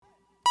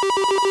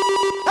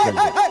weekend.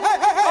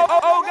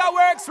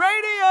 OGAWORKS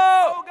Radio.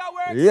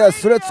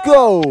 Yes, let's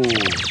go.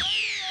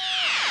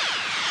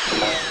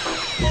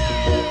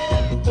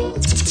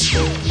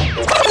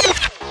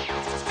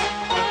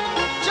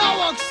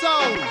 CHRONIXX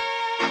sound.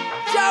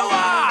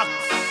 CHRONIXX.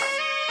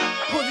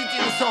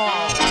 Positive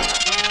sound.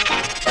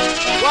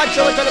 Watch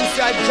out, tell them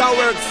say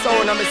CHRONIXX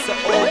sound and me say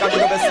OGA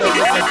give us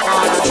CHRONIXX.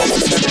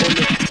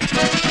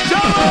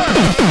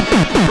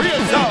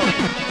 Real sound.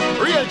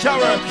 Real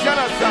CHRONIXX. You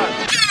understand?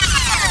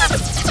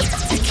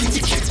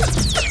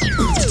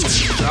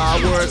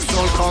 CHRONIXX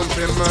sound come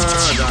to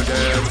murder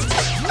them.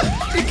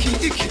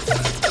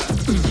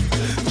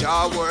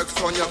 CHRONIXX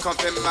sound you come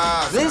to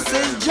murder. This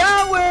is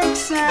CHRONIXX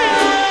sound.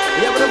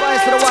 You have the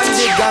voice for the one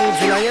big gang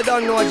thing and you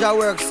don't know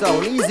CHRONIXX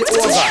sound. Easy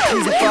over,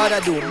 easy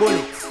father do,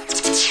 bullets.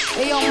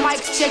 Hey yo,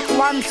 mic check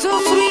 1, 2, 3.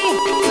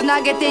 So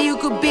now get there, you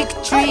could big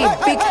tree,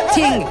 big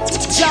thing.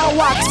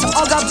 CHRONIXX,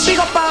 all got big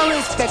up and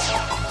respect.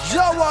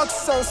 CHRONIXX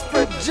sound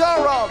spread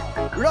J-Rob,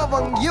 love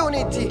and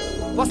unity.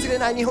 What's the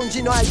name of your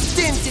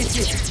identity?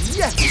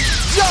 Yes,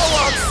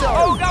 CHRONIXX sound.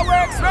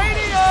 OGAWORKS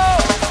Radio.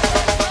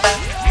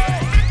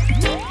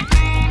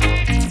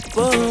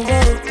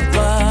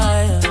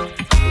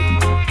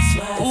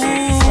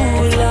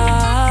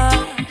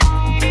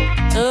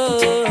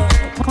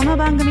この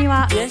番組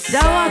は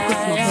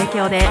CHRONIXXの提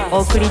供でお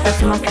送りいた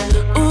します。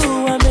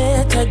 Ooh, I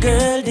met a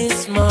girl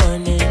this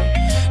morning.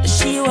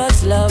 She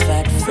was love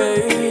at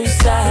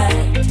first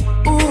sight.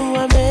 Ooh,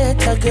 I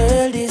met a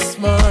girl this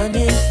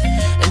morning,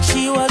 and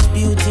she was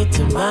beauty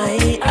to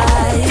my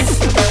eyes.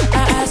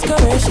 I asked her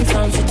where she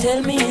from, she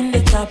tell me in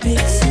the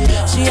tropics.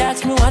 She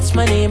asked me what's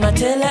my name, I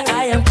tell her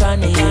I am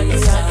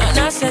CHRONIXX. And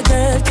I said,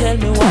 girl, tell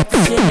me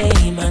what's your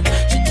name, and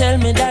she tell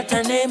me that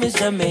her name is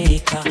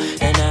Jamaica.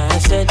 And I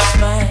said,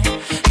 smile,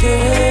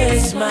 girl,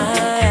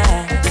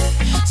 smile.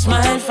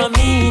 Smile for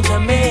me,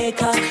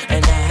 Jamaica.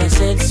 And I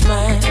said,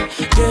 smile,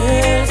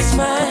 girl,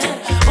 smile.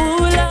 Ooh,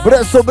 love. ブレ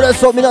ッソブレッ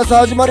ソ、皆さん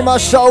始まりま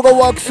した。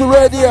OGAWORKS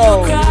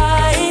Radio。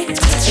 Cry,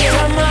 here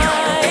am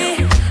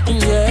I.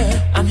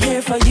 Yeah, I'm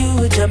here for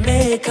you,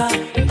 Jamaica.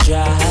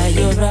 Dry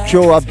your eyes.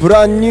 今日はブ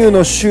ランニュー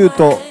の週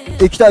と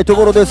行きたいと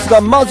ころです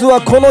が、まずは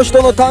この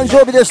人の誕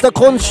生日でした。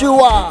今週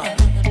は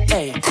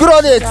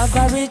CHRONIXX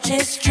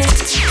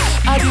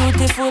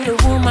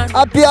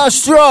Appear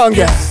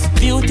Strong。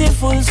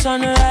 Beautiful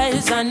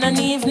sunrise and an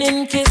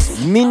evening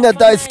kiss. みんな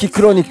大好き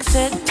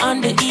CHRONIXX。 On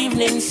the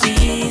evening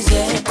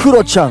season. ク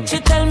ロちゃん、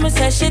 She tell me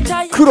say she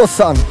tired. クロ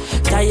さん、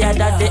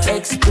 Tired of the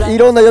exploit. い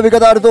ろんな呼び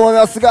方あると思い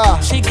ますが、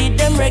 She give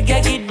them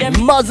reggae, give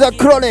them まずは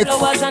CHRONIXX。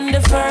 flowers and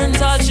the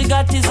ferns. All she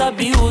got is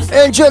abuse.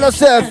 Enjoy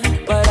yourself.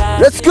 But I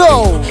Let's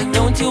go.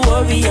 don't you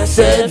worry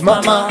yourself,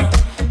 mama.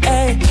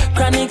 Hey,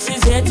 CHRONIXX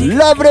is here to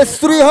Loveless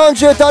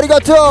 300あり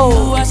がとう。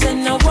 you. I said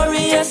no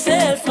worry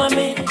yourself,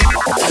 mommy.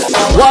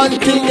 One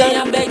thing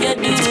I beg you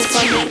do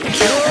for me.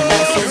 And I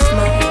said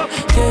smile,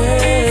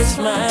 girl,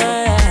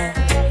 smile.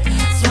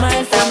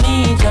 Smile for me,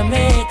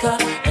 Jamaica.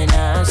 And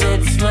I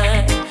said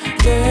smile,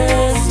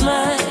 girl,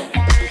 smile.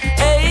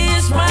 Hey,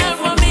 smile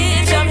for me,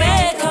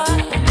 Jamaica.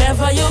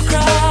 Never you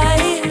cry.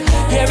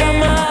 Here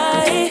am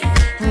I,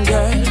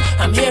 girl.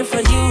 I'm here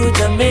for you,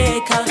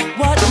 Jamaica.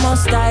 What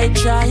must I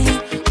try?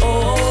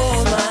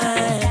 Oh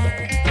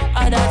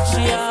my, that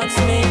she asked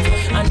me,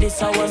 and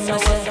this I was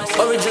myself.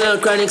 Original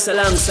CHRONIXX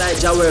alongside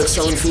CHRONIXX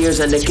Sound Fears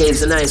and the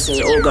Caves, and I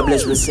say, oh God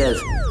bless myself.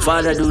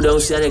 Father do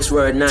don't say the next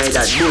word, night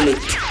that bullet.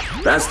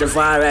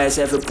 Rastafari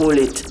say if you pull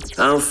it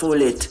and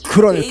full it.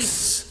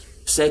 CHRONIXX.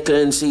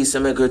 Second see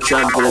some make you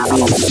trample the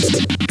beat.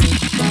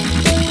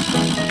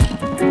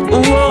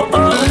 Whoa, oh,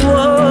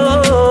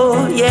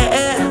 whoa,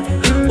 yeah.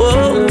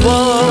 Whoa,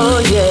 whoa,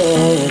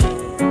 yeah.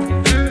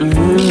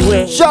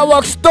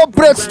 CHRONIXX Top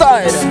Red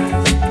Style.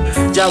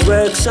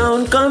 CHRONIXX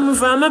sound come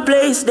from a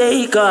place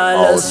they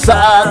call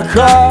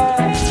Osaka.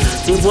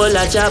 The whole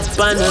of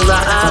Japan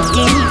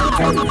rocking.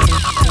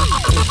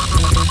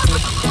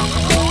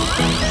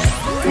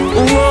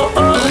 Whoa,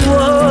 oh,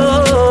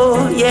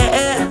 whoa,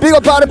 yeah. Big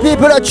up all the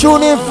people that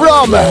tune in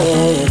from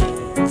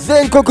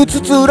全国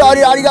津々浦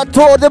々ありが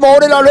とう。でも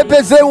俺ら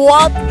represent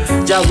what?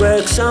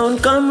 CHRONIXX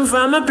sound come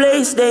from a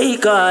place they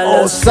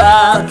call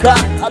Osaka.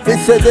 Happy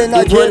Saturday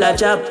night. The whole of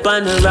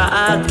Japan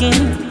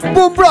rocking.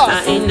 Boom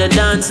blast. In the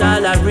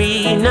dancehall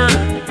arena.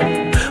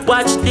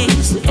 Watch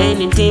this,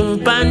 anything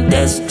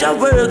pantes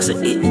CHRONIXX,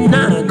 it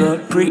not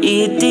got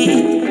pretty.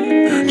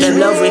 Them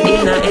love it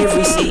in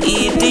every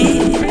city.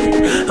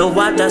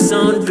 What a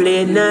sound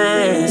play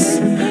nice.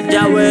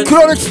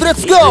 CHRONIXX,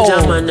 let's go.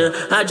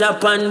 A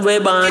Japan we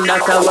born,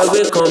 that's where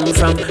we come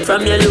from.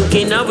 From you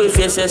looking at we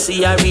face, you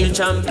see a real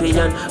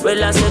champion.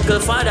 Well, a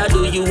second father,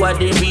 do you are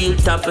the real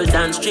top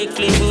dance,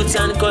 strictly roots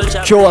and culture.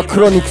 今日は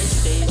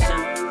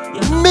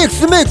CHRONIXX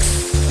Mix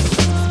Mix.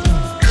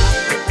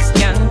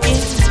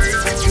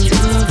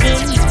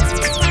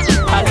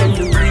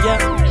 Hallelujah.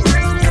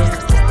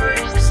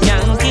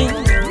 Skanking,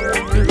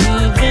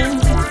 grooving.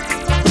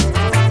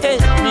 Hey,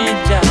 me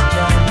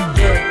Jaja,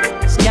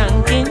 yeah.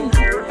 Skanking,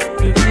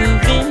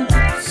 grooving.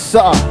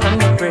 さあ、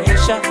 Under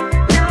pressure,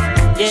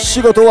 yeah.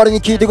 仕事終わり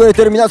に聞いてくれ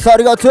てる皆さんあ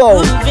りがとう。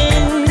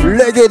 Moving,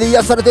 レゲエで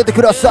癒されてって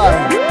ください。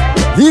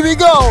 Here we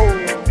go!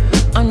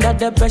 Under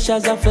the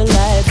pressures of a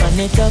life and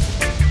it up.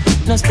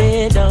 No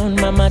stay down,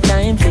 mama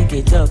time pick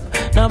it up.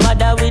 No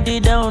bother with the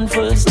down,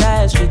 full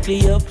style,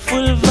 strictly up,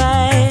 full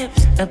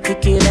vibes. Now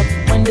pick it up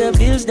when the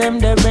bills, them,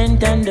 the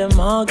rent and the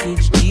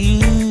mortgage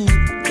due.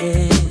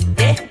 Yeah,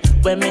 yeah.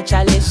 When me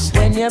chalice,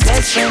 when your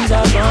best friends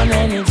are gone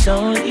and it's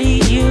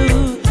only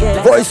you.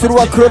 Yeah. Voice through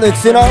a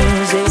CHRONIXX, you know?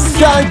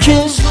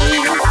 Skanking.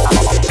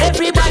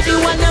 Everybody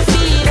wanna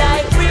feel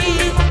like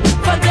free.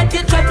 Forget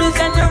your troubles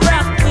and you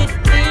rock with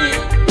me.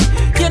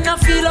 You know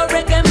feel a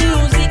reggae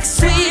music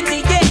sweet,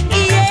 yeah,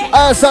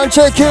 yeah. Ass and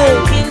check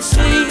it.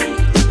 Sweet.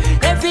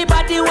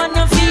 Everybody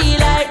wanna feel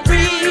like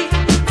free.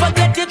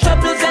 Forget your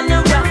troubles and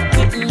you rock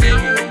with me.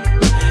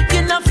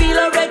 You know feel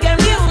a reggae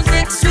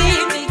music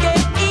sweet, yeah,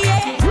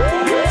 yeah.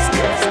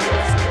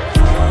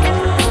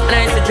 And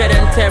I used to dread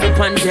and terror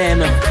upon them.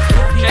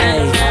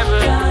 Hey.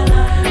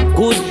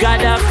 Good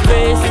God of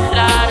grace,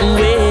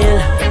 well,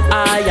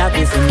 I have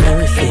His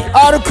mercy.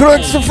 All the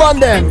CHRONIXX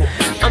fund them.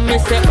 I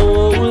miss the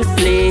old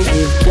slave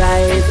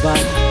driver.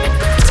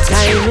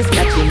 Time is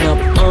catching up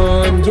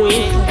on you,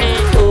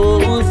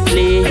 old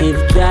slave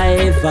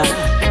driver.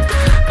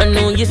 I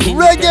know you see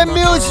Reggae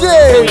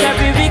music.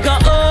 carry we go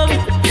home.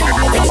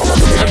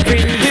 I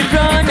bring the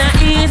brother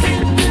east.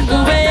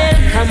 Well,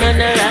 come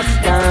on, a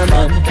Rasta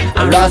man. A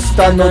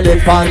Rasta no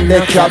defend the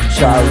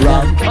capture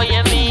run. Oh,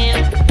 you mean?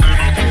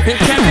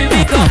 Carry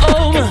we go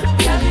home.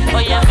 Oh,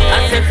 you mean?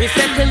 As if we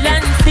settle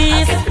and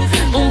cease.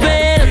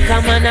 Well,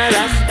 come on, a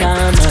Rasta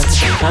man.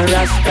 A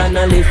Rasta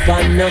no live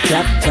on no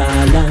capital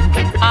land.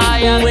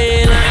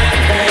 Well,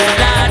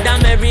 Lord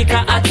America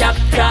a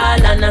capital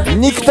land.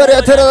 ニクタリ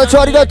アテラダチ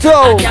ョありがとう。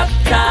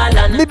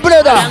Mi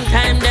brother. Long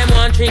time them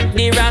want trick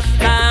the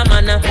Rasta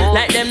man.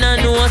 Like them no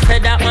know say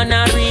that man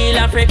a real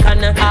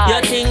African.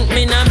 You think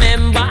me no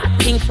member?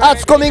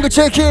 That's coming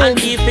check And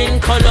in. deep in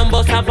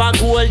Columbus have a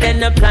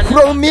golden plan.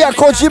 From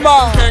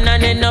Miyakojima. Turn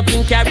and end up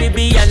in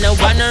Caribbean.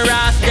 One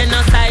ras, then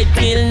a side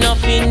kill,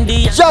 nothing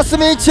the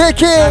Jasmine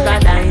check in.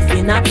 paradise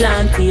in a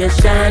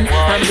plantation.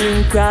 And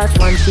bring cross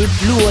one ship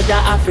load of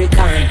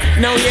African.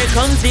 Now here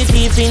comes the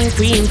thief in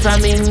Queen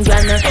from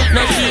England.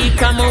 Now she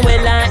come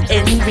well and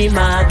Henry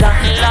Maga.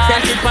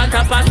 Sent it back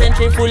up a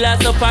century full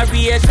of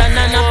separation.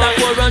 And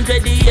after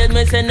 400 years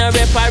me send a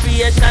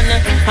reparation.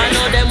 I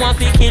know them want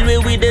to kill me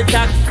with the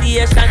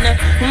taxation.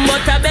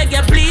 But I beg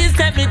you please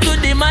take me to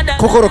the mother.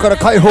 心から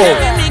解放。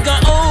 Carry me go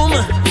home.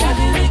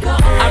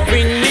 I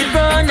bring me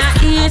from the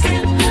east.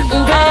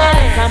 Well,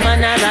 come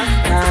on, a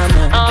Rasta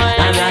man. A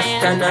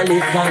Rasta no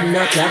live on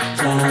no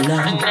capital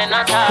land.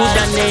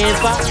 Coulda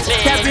never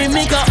carry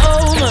me go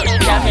home.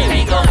 Carry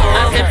me go home.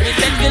 As if we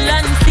settle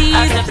and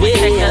cease.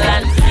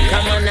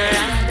 Come on, a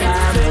Rasta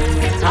man.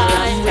 A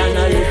Rasta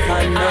no live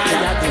on no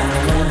capital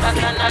land.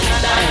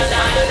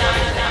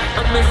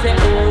 I'm a say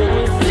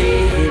old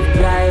slave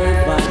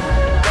driver.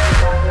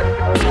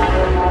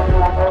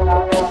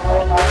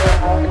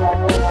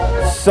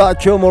 さあ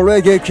今日も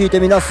レゲエ聴いて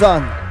皆さ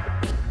ん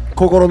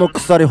心の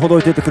鎖ほど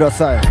いていてくだ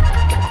さい。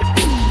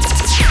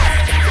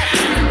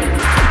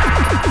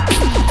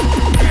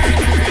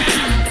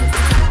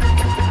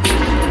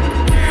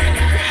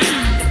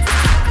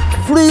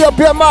Free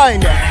up your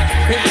mind.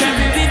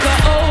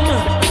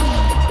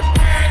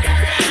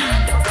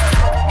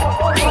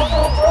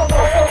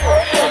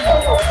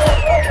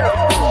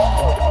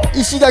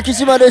石垣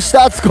島でし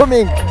た。ツコ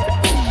ミン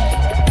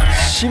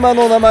島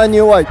の名前に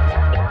弱い。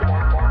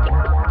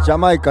ジャ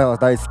マイカは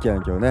大好きや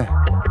んけどね。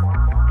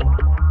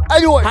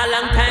Anyway.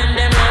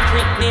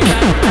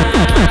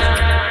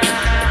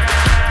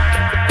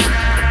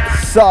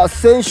 さあ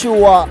先週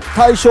は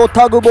大正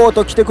タグボー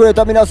ト来てくれ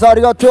た皆さんあ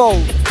りがとう。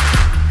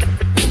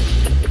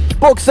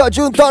ボクサー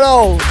潤太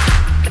郎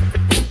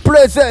プ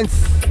レゼンツ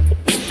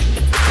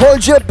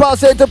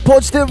 40% ポ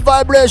ジティブ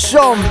バイブレーシ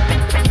ョン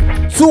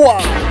ツア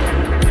ー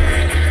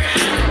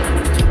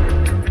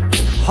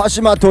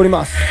始まっており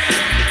ます。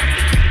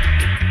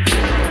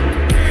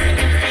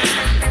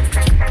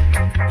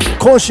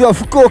今週は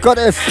福岡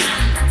です。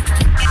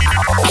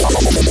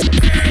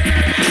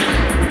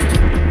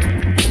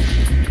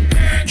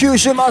九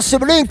州マッシ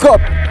ブリンクアッ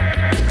プ。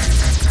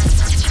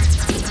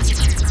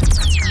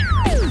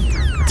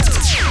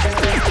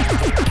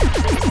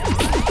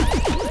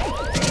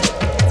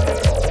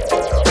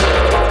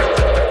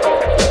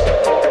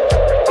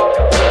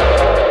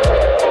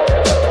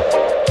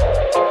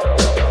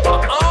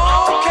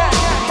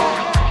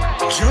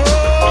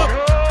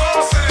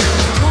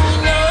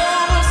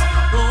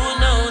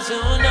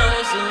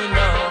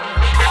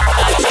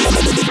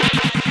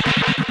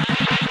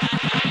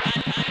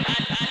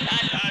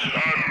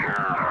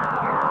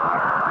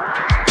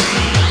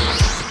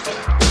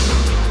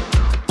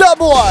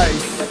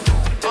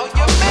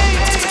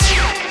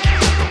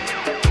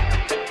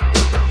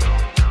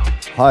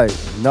はい、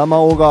生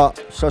オが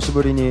久し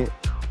ぶりに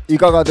い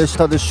かがでし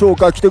たでしょう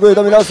か。来てくれ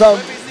た皆さん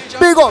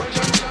ビッグアップ。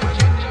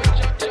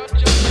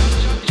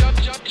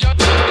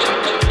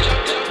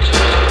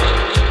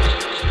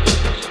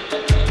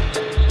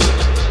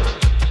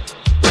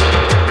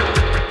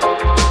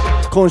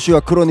今週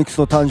はクロニクス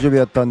の誕生日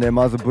やったんで、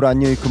まずブラン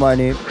ニュー行く前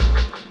に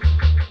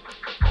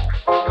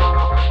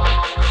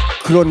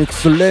クロニク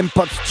ス連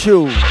発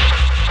中。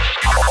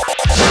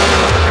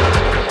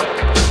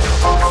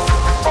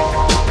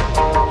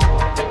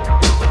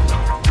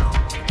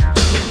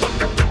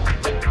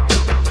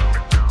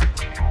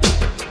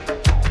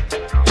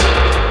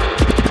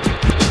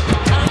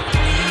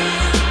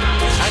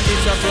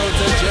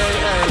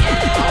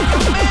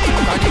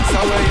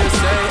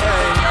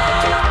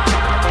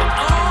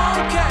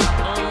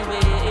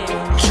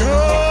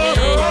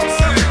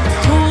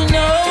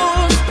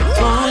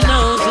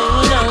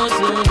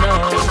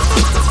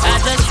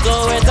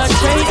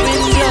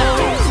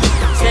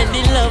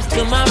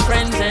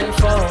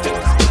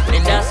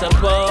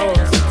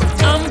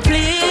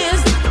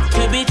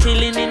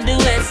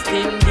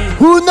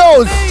Who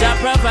knows?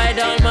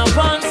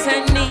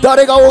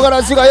 誰が大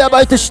柄がや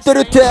ばいって知ってる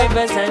って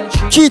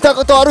聞いた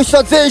ことある人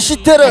は全員知っ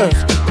てる。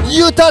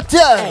言うたって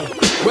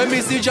When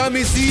me see Jah,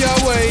 me see a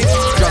way.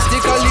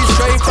 Drastically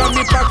straight from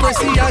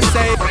hypocrisy, I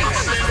say.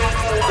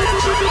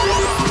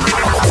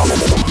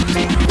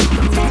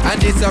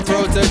 And it's a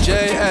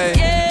protege, eh?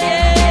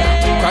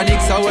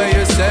 CHRONIXX, how way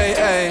you say,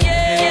 eh?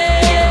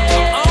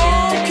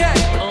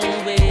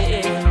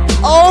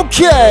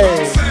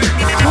 Okay.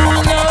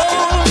 Who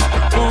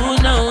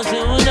knows?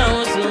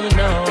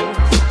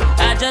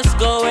 I just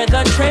go where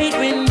the trade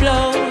wind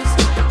blows,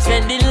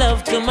 sending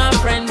love to my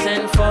friends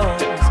and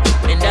foes.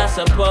 And I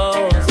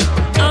suppose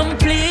I'm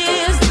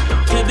pleased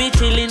to be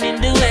chilling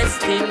in the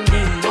West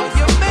Indies.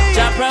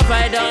 Jah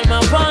provide all my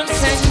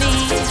wants and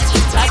needs.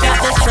 I got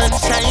the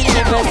sunshine,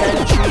 rivers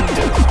and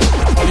trees.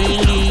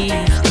 Relief.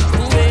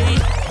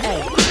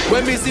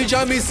 When me see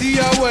Jah, me see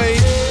a way.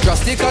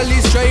 Drastically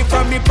straight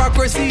from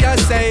hypocrisy, I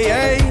say,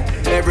 hey.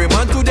 Every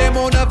man to them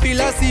own a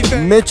philosophy.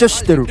 めっちゃ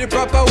知ってる。 The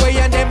proper way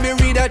and then me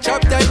read a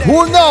chapter there.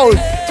 Who knows?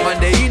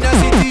 Man, they in a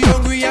city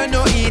hungry and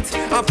no eat.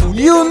 And food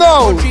You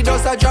know. country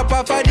does a drop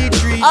off of the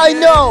tree. I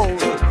know.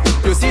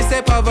 You see,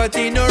 say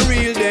poverty no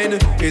real then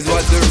is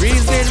what the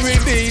reason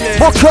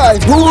revealing. Okay.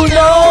 Who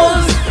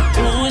knows?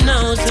 Who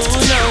knows?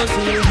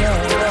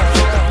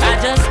 I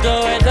just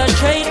go where the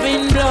trade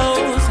wind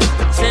blows,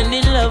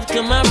 sending love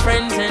to my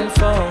friends and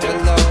foes.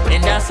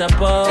 And I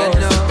suppose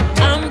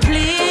I'm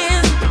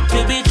pleased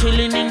to be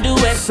chilling in the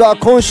West. さあ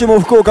今週も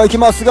福岡行き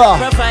ますが、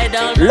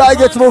来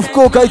月も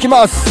福岡行き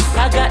ます。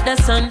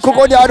こ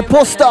こにある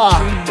ポスタ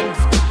ー。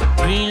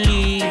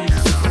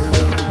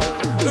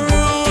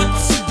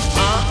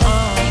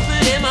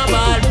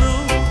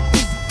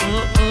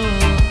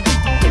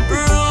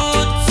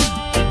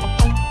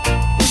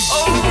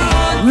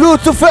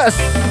Roots Fest,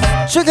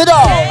 check it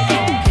out.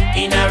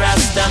 In a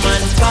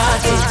Rastaman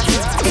party,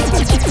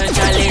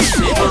 chalice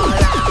roots,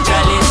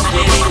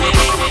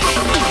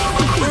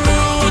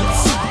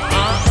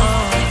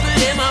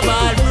 them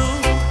about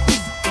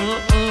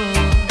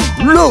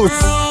Roots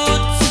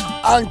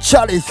and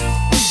Chalice.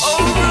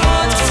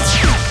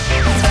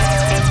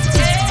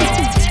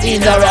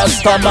 In a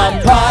Rastaman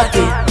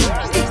party,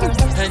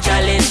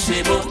 chalice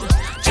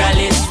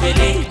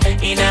really.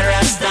 In a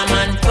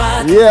Rastaman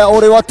party. Yeah,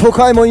 俺は都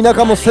会も田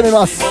舎も攻め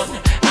ます。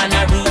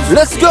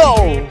Let's go!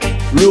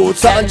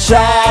 Roots and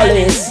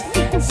Chalice.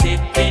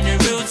 Sipping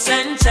roots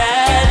and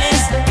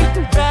chalice.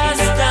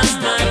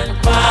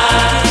 Rastaman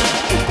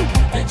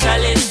party.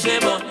 Chalice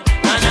ribbon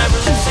and a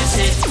roots is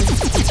it.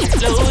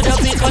 Load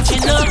up me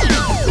catching up.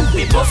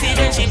 Me puffy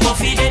then she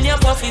puffy then you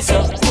puffy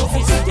so.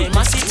 They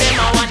must see them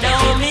I wonder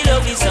how me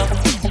love it so.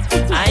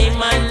 I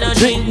man no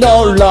drink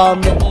no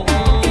rum.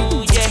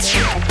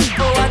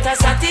 What a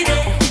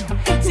Saturday.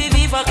 See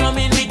Viva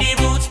coming with the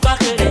roots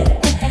buckle.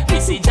 We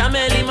see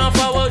Jamel my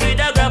forward with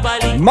a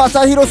grabali.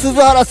 正弘鈴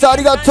原さんあ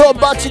りがとう。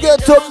バチゲッ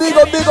トビ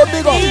ゴビゴ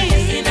ビゴ。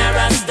 In a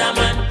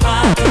Rastaman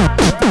party.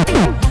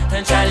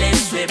 And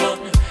Chalice ribbon,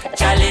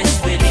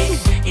 Chalice willy.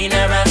 In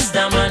a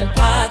Rastaman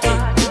party.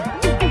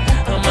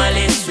 A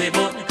Malice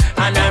ribbon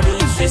and a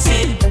roots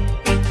visit.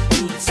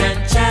 Roots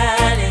and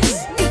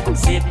Chalice.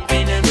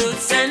 Sipping the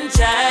roots and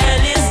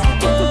Chalice.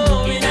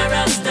 In a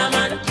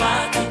Rastaman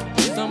party.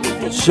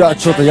 じゃあ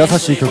ちょっと優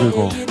しい曲い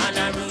こう。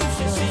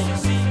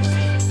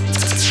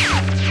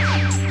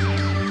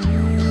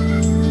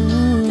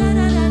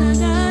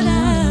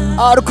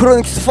アルクロ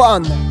ニクスファ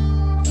ン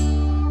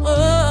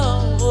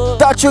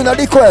ダチューな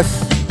リクエ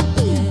ス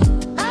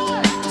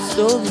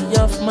ト。 Story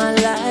of my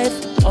life,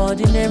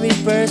 ordinary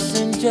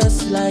person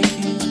just like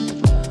you.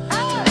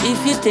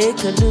 If you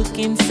take a look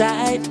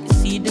inside,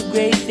 see the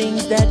great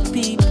things that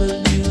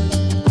people do.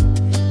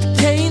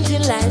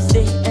 Changing lives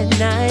day and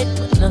night,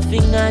 but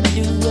nothing I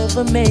do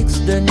ever makes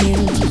the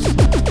news.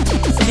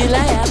 Still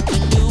I have to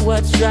do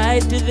what's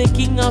right to the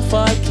King of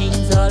all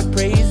kings, all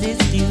praise is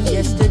due.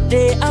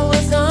 Yesterday I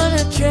was on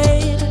a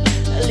train,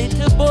 a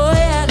little boy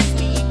asked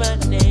me my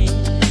name.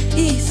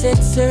 He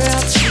said, sir,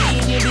 I've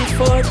seen you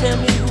before, tell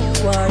me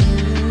who are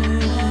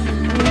you?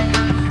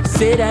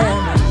 Said I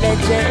am a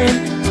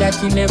legend that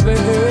you never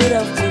heard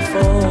of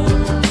before.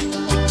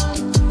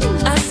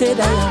 I said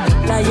I am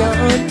a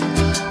lion,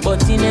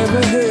 but you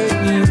never heard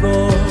me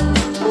roar.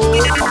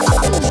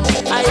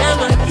 I am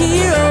a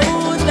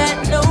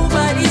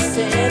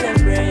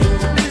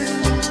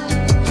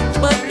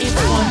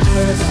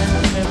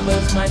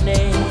my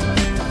name.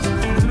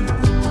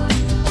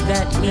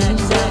 That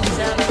means that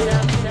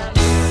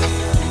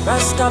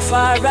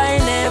Rastafari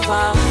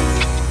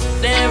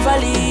never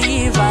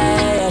leave I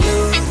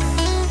alone.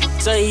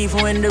 So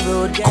even when the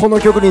road gets この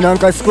曲に何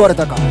回救われ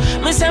たか。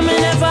 me say me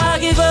never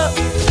give up.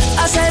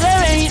 I said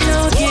there ain't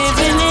no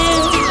giving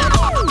in.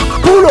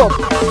 Pull up.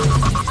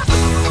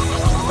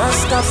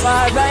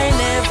 Rastafari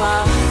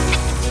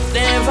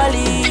never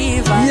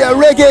leave I いや、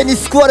レゲエに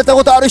救われた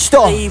ことある人。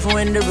 even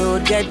when the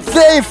road gets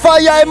全員ファ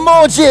イヤーエ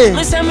モジ。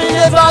 me say me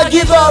never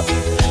give up.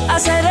 I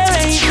said there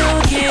ain't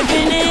no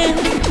giving in.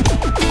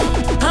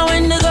 And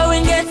when the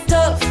going get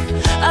tough,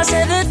 I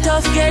said the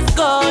tough get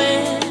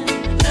going.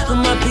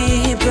 My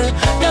people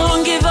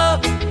don't give up.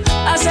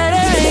 I said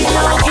there ain't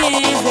no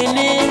giving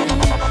in.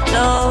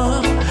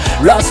 No.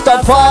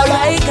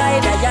 Rastafari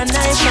guide your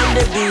knife from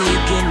the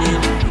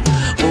beginning.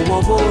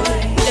 Oh boy.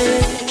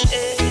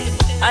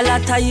 A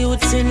lot of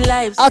youths in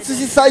life. あつ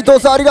し斉藤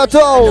さんありがと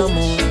う。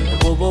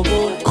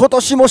今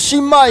年も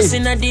新米。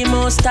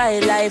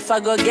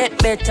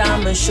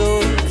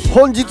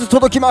本日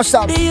届きまし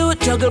た。Give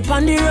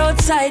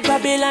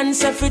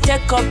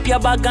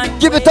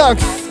it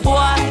thanks.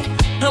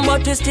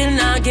 But we still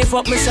not give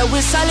up. Me say we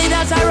solid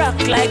as a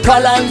rock like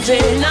Kalante.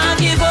 Not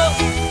give up.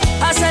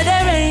 I said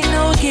there ain't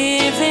no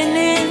giving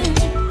in.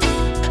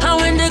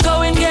 And when the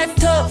going get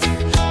tough,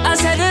 I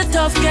said the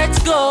tough gets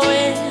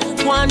going.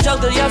 One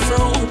juggle your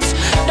fruits.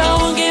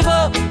 Don't give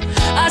up.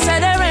 I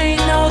said there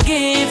ain't no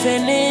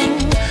giving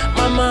in.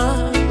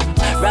 Mama,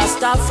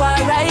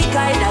 Rastafari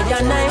guide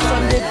your knife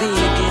from the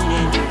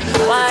beginning.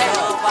 Why?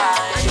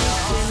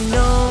 You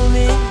know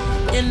me,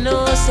 you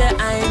know say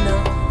I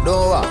know.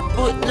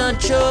 Put no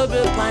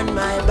trouble on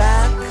my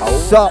back.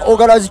 さあ、オ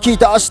ガラジ聞い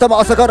た明日も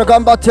朝から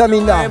頑張ってやみ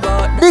んな。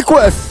リク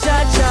エスト。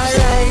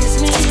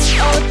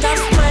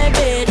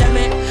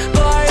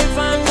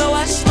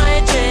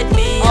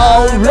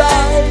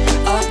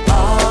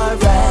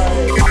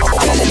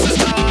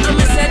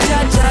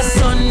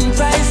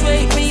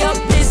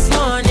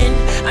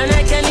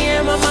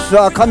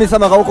さあ、神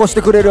様が起こし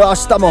てくれる明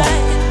日も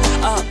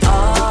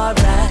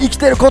生き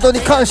てることに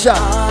感謝。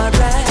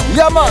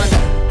ヤマ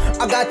ン。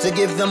I got to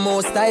give the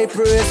most high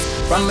praise.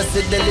 From me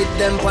see the lid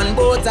them on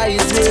both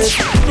eyes raised.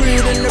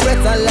 Breathing the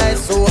breath of life,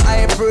 so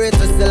I pray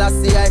to still I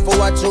see I for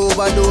watch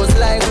over those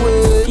like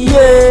we.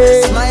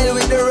 Yeah. Smile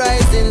with the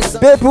rising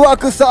sun. ペープワー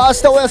クさ、明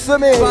日お休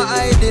み。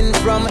Hiding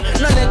from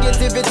no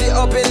negativity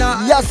up in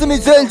our. 休み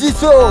前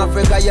日を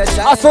遊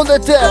んで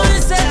て。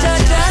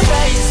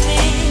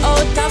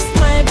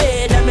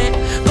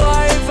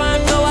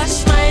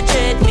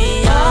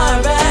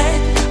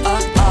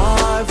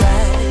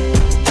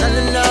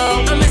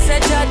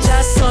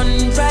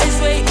Sunrise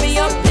wake me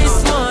up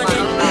this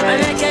morning,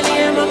 and I can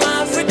hear Mama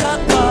Africa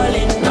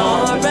calling.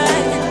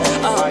 Alright,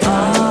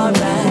 alright.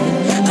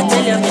 I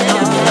tell you,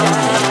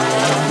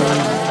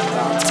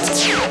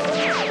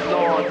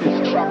 No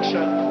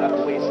destruction, not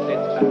wasted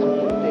at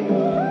one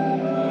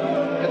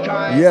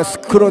day. Yes,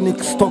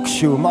 CHRONIXX 特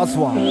集、まず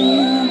は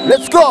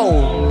Let's go!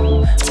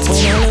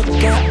 When I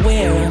look at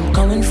where I'm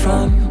coming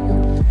from,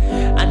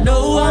 I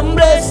know I'm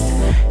blessed,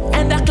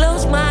 and I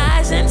close my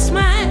eyes and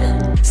smile.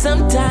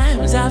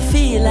 Sometimes I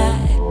feel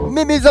like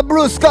Mimi the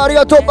Bruce かあり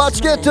がとうバ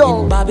チケッ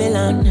ト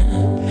Babylon,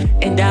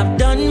 and I've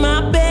done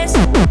my best,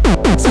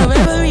 so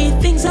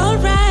everything's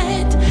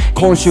alright.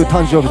 今週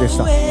誕生日でし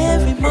た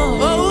Every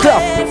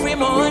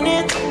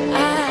morning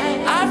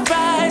I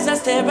rise, I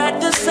stare at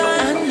the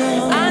sun.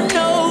 I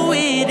know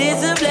it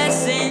is a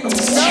blessing.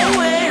 So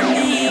when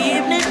the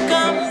evening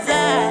comes,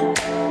 I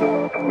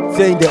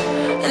全員で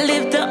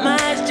lift up my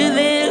eyes to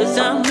this.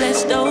 I'm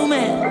blessed, oh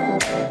man.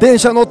 電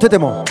車乗ってて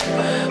も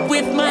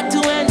With my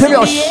two hands Tell in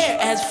me the air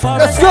as far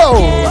Let's as go! I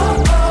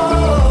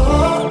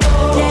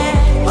can.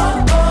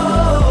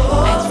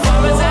 As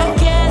far as I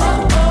can.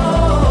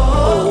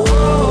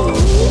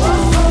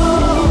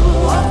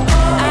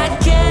 I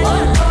can,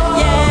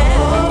 yeah.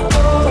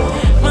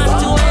 My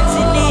two hands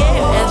in the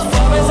air as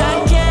far as I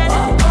can.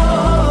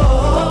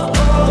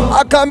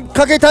 あかん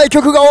かけたい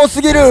曲が多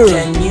すぎる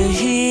Can you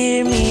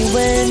hear me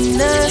when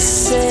I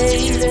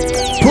say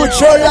Put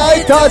your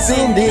lighters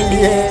in the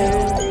air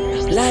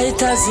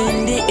Lighters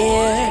in the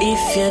air.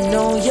 If you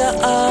know your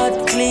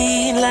heart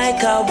clean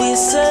like a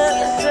whistle,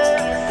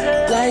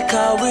 like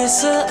a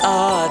whistle,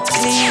 heart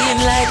clean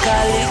like a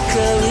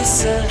little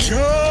whistle.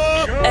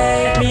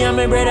 Hey, me and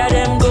my brother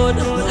them good.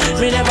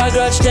 Me never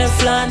grudge them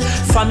flan.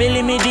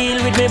 Family me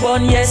deal with me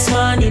bun, yes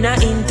man. In a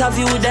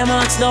interview them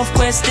ask enough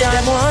question.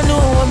 Them want know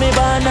where me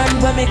born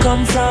and where me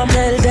come from.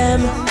 Tell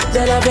them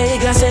De La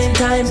Vega same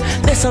time.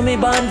 They saw me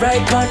born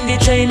right on the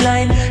train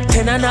line.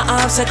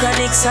 10.5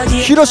 CHRONIXX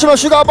again. 広島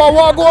シュガーバー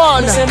ワーゴワ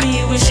ン Me say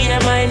me we share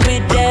mine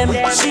with them.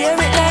 Share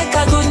it like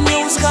a good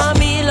news. Call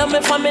me love my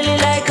family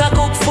like a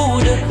cook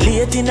food.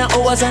 Late in the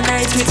hours and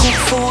night we cook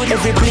food.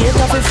 Every plate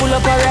of it full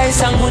of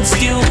rice and good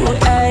stew.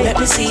 Ay, let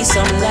me see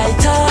some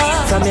lighter.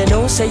 From your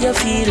nose say you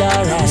feel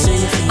alright.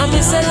 And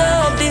me say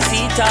love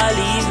defeat all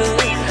evil.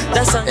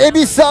 That's a エ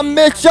ビさん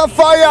めっちゃフ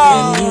ァイ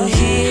ヤ Can you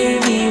hear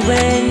me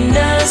when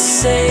I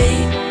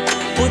say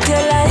Put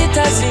your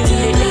lighters in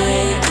the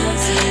air.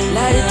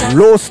 Lighters.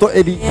 ロースト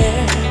エビ If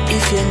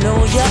you know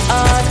your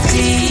heart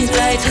clean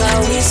like a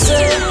whistle.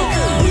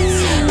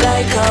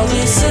 Like a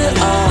whistle.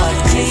 Heart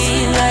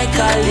clean like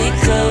a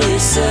little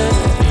whistle.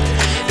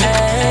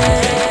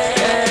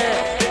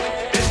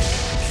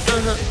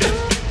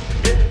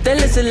 Tell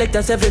the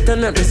selectors every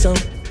turn up the song.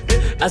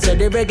 I said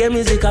the reggae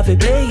music off it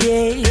play,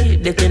 yeah.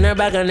 They in her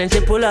bag and then she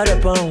pull out the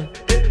pound.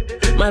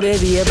 My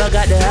baby ever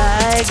got the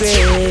high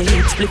grade.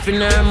 Spliff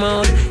in her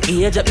mouth.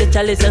 Age up the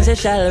chalice and say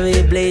shall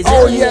we blaze.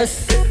 Oh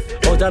yes.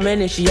 Out of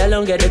many she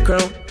alone get the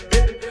crown.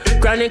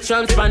 CHRONIXX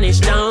from Spanish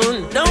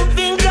Town. Don't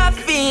think I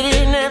fit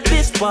in at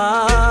this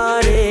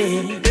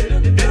party.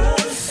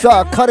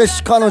 さあ彼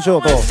氏彼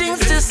女と Things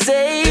to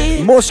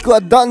say. もしく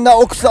は旦那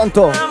奥さん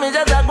と I'm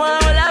just like one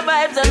with our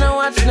vibes and I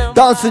watch now.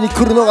 ダンスに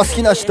来るのが好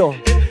きな人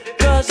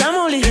Cause I'm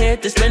only here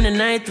to spend the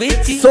night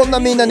with you. そんな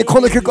みんなにこ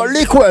の曲を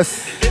リクエ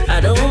スト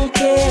I don't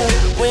care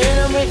when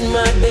I'm with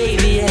my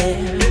baby,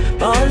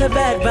 yeah. All the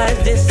bad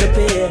vibes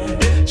disappear.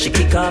 She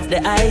kick off the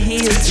high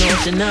heels, no,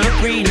 she not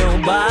free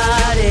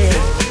nobody.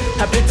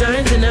 Happy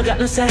times and I got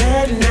no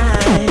sad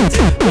nights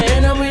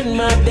when I'm with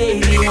my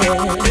baby,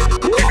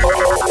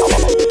 yeah.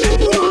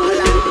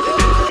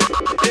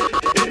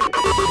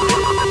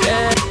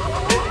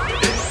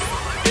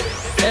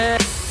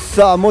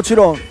 さあもち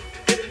ろん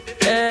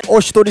お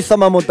一人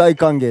様も大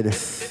歓迎で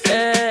す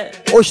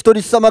お一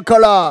人様か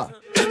ら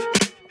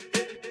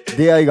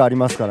出会いがあり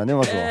ますからね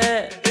まずは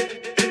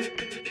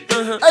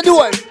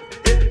Anyway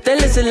Tell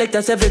the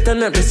selectors every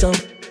turn up the song.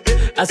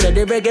 I said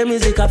the reggae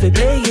music off it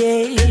play,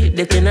 yeah.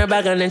 They in her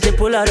bag and then she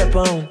pull out the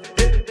pound.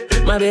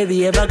 My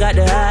baby ever got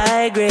the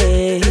high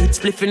grade.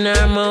 Spliff in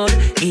her mouth.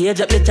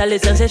 Age up the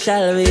chalice and say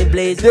shall we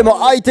blaze. でも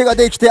相手が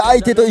できて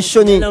相手と一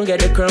緒に Don't get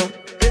the crown.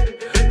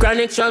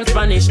 CHRONIXX from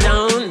Spanish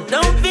Town.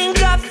 Don't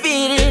think I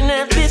fit in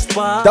at this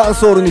party. ダン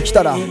スホールに来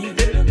たら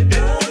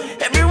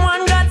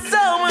Everyone got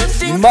so much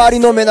shit. 周り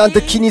の目なん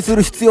て気にす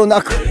る必要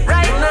なく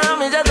Right now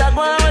me just like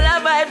one with our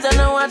vibes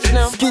and I watch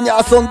now. 好きに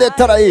遊んでっ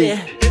たらいい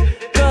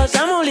Cause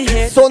I'm only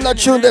here. そんな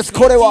チューンです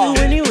これは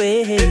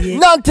Anyway.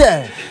 なんて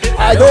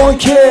I don't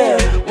care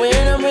When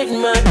I'm with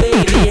my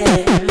baby,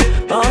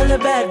 yeah. All the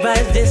bad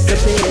vibes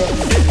disappear.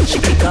 She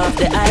kick off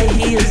the high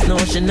heels, no,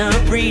 she not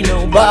free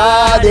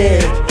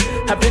nobody.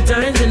 Happy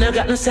times and I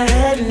got no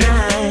sad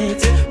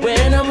nights.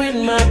 When I'm with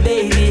my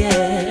baby,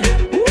 yeah.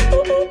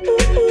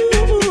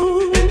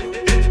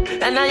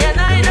 And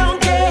I don't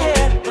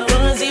care,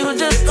 cause you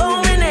just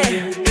own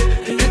it.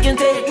 You can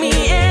take me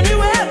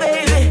anywhere,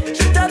 baby.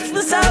 She touched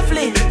me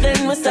softly,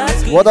 then we start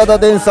screaming. 和田田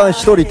伝さん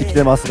一人って来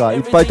てますがい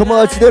っぱい友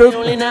達出る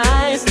Only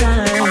nice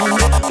time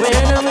when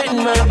I'm with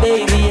my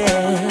baby,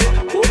 yeah.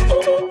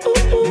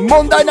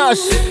 問題な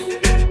し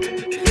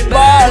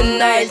Bad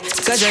night,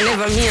 cause I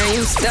never me and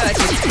you started.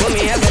 But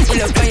me I got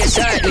kill up on you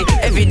shortly.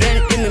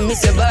 Evidently me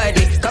miss your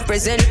body. Cause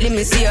presently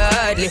me see you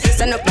hardly.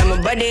 Stand up by my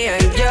body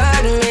and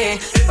judge me.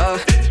 Oh,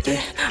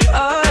 yeah,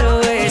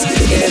 always.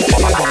 Yeah,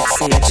 my God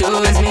say you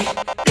choose me.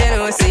 They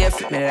don't say you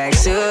fit me like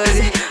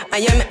Susie.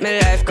 And you make me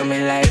life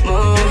coming like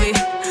movie.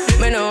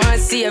 Me no want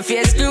see your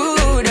face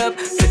screwed up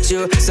with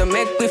you. So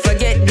make we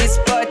forget this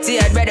party.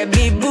 I'd rather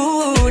be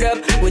booed up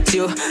with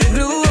you.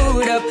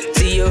 Glued up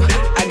to you.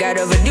 I got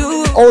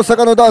overdue. 大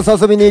阪のダンス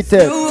遊びに行っ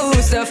て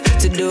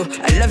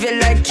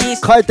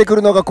帰ってく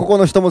るのがここ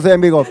の人も全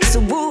部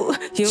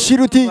シ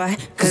ルティ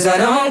Cause I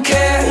don't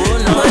care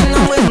when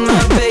I'm with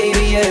my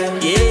baby,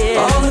 yeah.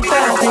 All the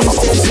bad things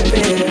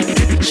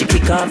disappear. She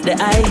kick off the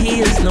high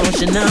heels, no,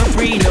 she not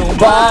free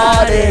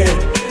nobody.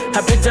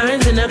 Happy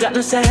times and I got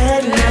no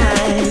sad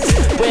nights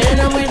when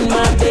I'm with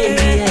my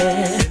baby,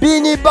 yeah. ビ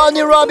ニバ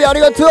ニラビあ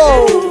りがとう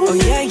Oh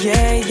yeah,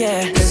 yeah,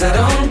 yeah. Cause I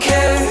don't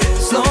care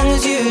as long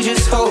as you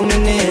just hold me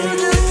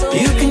near.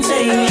 You can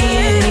take me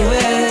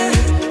anywhere.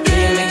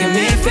 You're making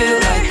me feel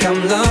like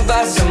I'm loved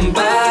by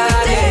somebody.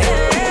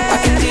 I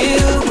can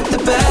deal with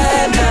the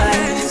bad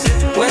nights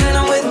when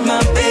I'm with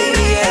my baby,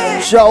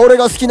 yeah. じゃあ俺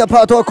が好きな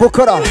パートはここ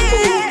から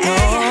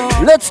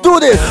Let's do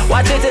this!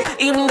 What is it?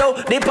 Even though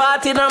the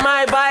party not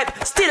my vibe,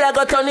 still I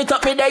go turn it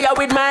up me there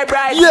with my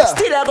bride. Yeah.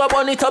 Still I go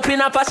burn it up in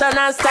a fashion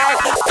and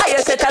style. I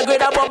set a grade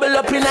a bubble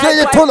up in a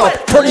Say it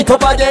turn it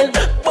up again.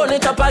 Burn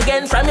it up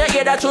again. From your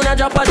ear that tune a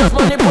drop a just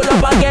money pull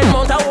up again.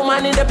 Mount a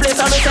woman in the place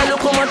and me say look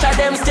how much of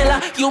them still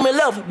you me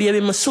love, baby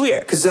me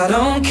swear. Cause I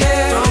don't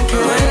care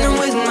when I'm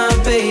with my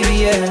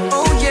baby, yeah.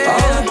 Oh yeah.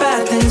 All the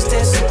bad things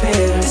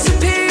disappear.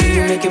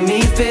 You're making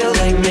me feel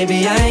like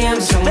maybe I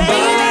am somebody.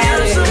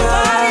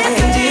 I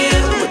can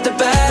deal with the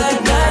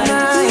bad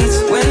nights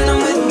when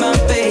I'm with my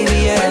baby,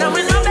 yeah. When I'm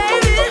with my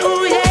baby,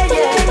 ooh yeah,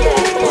 yeah,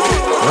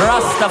 yeah.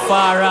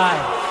 Rastafari.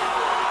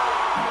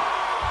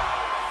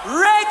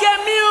 Reggae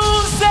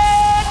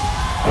music.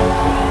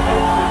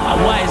 A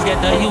wise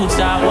get the youth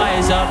start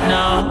wise up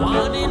now.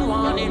 Warning,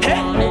 warning,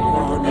 warning,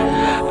 warning.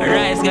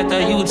 Rise get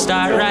the youth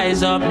start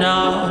rise up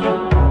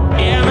now.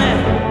 Yeah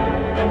man.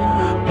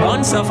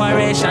 Born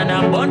sufferation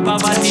and born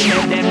poverty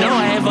make them know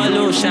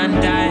evolution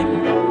time.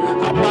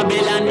 A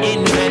Babylon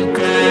invent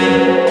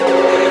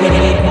crime. We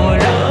need more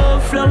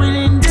love flowing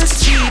in the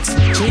streets.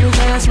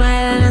 Children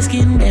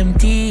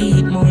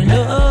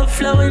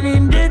flowing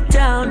in the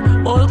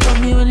town, whole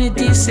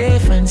community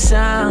safe and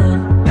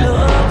sound.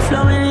 Love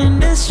flowing in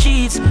the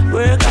streets,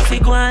 work off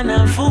go on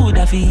and food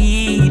off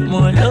eat.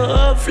 More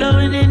love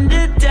flowing in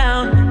the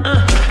town.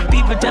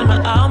 People tell me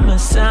how my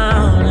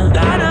sound.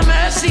 God have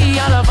mercy,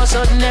 all of a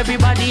sudden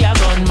everybody a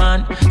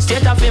gunman.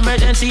 State of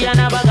emergency and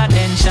a bag of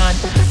tension.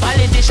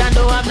 Politicians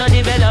don't have no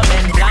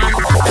development plan.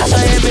 That's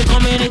why every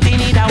community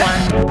need a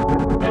one.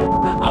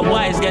 A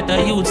wise get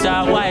the youth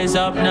start wise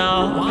up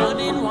now.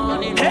 Warning.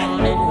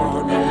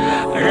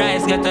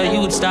 Rise get the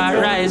youth start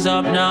rise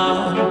up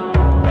now.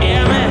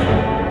 Yeah man.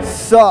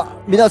 さあ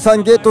皆さ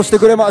んゲットして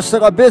くれました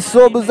がベス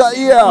トオブザ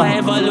イヤ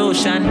ー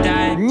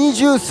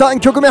23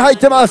曲目入っ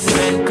てます。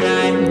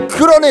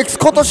クロニックス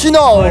今年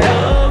の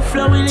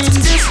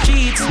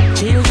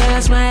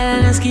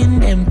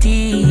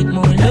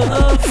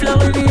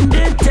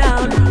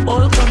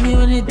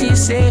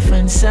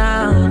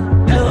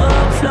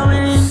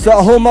さ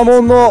あホンマ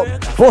モンの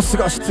ボス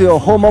が必要、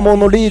ホンマモン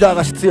のリーダー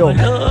が必要、ジ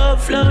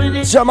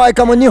ャマイ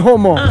カも日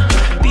本も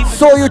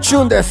そういうチ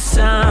ューンです。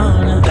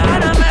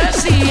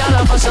All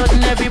of a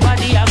sudden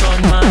everybody a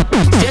gunman.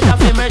 State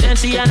of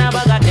emergency and a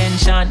bag of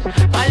tension.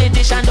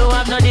 Politicians don't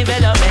have no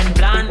development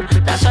plan.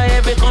 That's why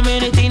every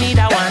community need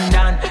a one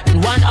done.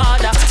 In one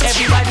order,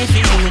 everybody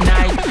feel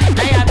unite.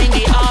 Now you bring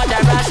the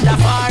order,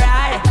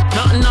 Rastafari.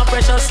 Nothing no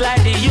precious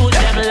like the youth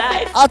them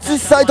life. 淳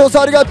斎藤さ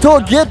んありがと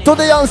う。ゲット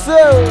でやんす。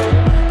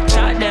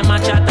Chat them a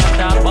chat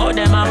up about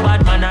them a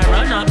bad man a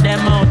run up them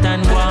out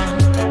and go on.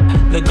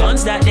 The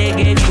guns that they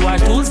gave you are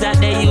tools that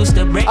they used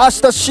to break. 明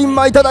日新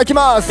米いただき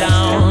ます。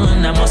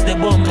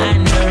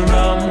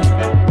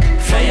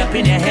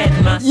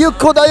ゆっ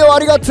こだよあ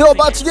りがとう。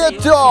バチゲ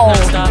ット。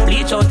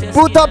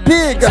豚ピ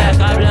ッグ。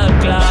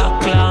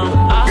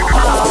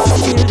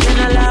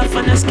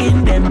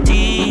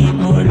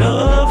More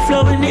love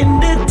flowing in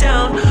the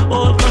town,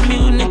 all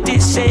community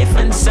safe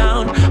and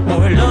sound.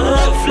 More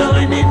love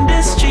flowing in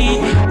the street,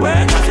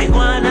 work off it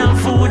one and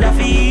food off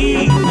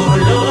it. More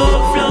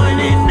love flowing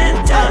in the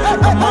town.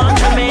 Come on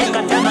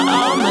Jamaica, tell me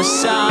how my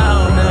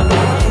sound.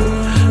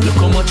 Look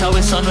how much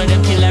our son when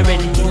them kill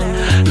already.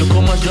 Look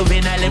how much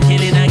juvenile them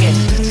killing again.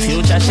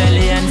 Future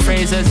Shelley and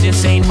Fraser's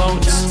just saying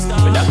boats.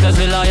 With doctors,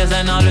 with lawyers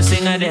and all the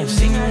singer them.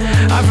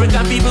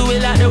 African people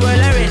will like the world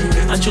already.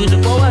 And through the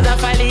powers of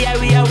finally here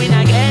we are win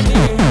again.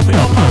 We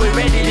hope we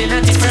ready, then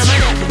not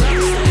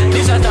permanent.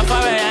 This was the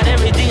fire and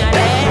everything I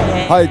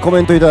did. はい、コ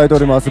メントいただいてお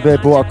ります。ベ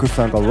ープワックス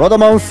さんからラダ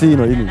マンシー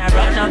の意味。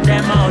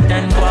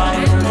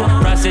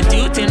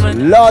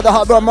Lord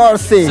have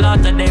mercy.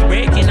 Slaughter they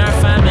breaking our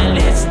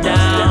families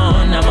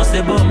down. I must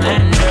the boom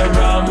and the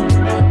rum.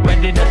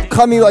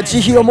 神は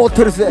慈悲を持っ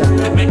てるぜ。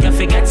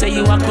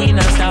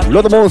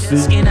ロドモンス。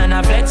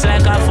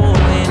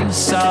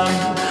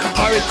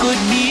Or it could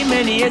be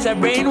many years of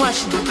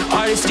brainwashing.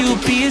 Or it's two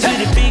peas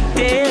with a big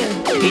tail.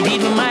 It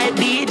even might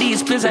be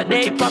these pills that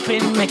they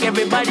popping make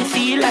everybody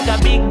feel like a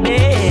big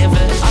devil.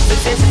 I feel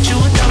face the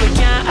truth and we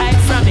can't hide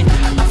from it.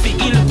 I feel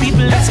ill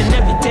people that's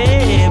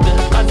inevitable.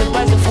 Cause the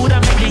poison food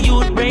that make the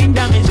youth brain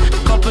damage.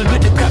 Coupled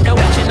with the crap they're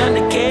watching on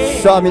the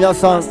cage. さあ皆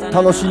さん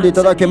楽しんでい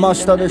ただけま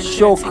したで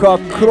しょうか。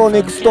クロニ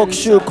ックス特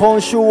集、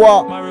今週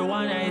は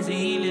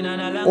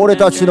俺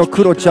たちの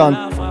クロちゃ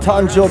ん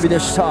誕生日で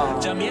した。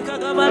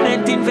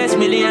Invest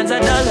millions of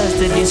dollars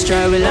to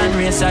destroy will and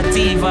race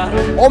sativa.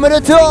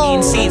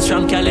 In seeds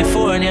from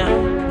California,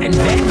 and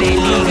then they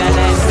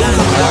legalize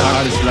ganja.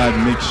 Hottest live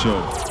mix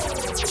show.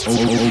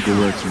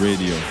 OGAWORKS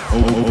Radio.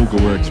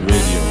 OGAWORKS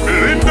Radio.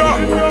 Linda,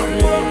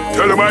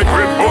 tell them I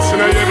quit busting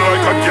your head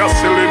like a gas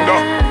cylinder.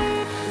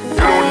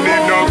 You don't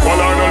need no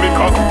cola or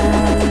liquor.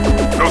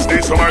 Just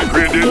need some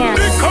high-grade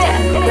liquor.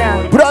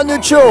 Brand new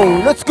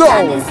tune, let's go.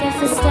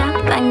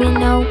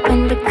 Banging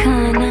open the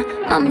corner.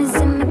 Mama's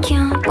in my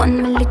camp,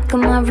 on my liquor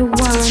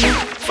marijuana.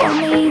 Before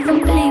me even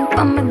blink,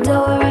 on my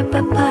door up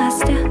a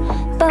pasta.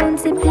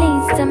 Bounty,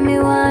 please tell me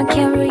why I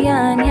carry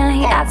on. Yeah,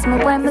 he asked me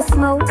why I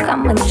smoke,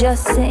 I'ma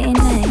just say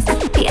nice.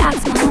 He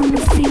asked me how me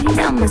feel,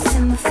 I'ma say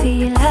me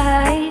feel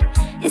high.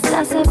 It's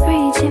as I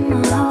preach in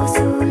my house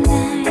all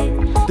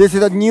night. This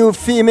is a new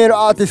female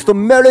artist,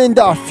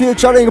 Melinda,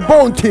 featuring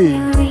Bounty.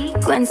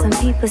 When some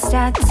people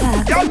start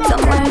talking,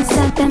 some words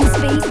let them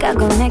speak. I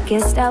gon' make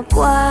you stop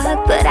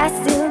walk, but I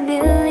still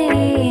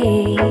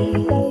believe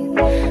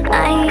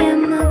I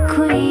am a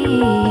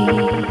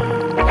queen.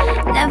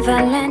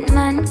 Never let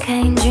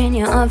mankind drain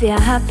you of your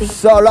happy.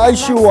 さあ来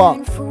週は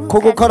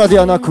ここからで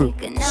はなく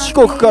四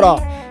国から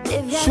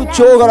出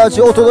張ガラ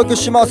ジお届け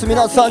します。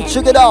皆さんチ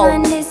ェックダウ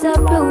ン。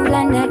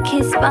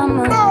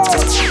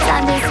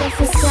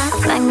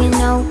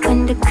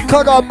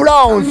香川ブ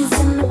ラウンズ。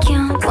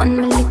One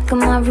me liquor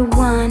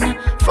marijuana.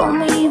 Before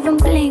me even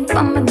blink,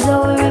 on my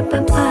door up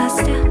a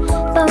pasta.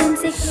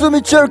 Bounty. ス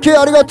ミチェルケ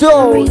ありが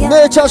とう。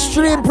ネイチャース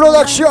トリームプロ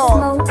ダクション。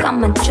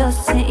I'ma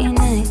just say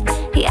nice.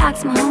 He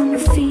asked me how me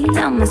feel,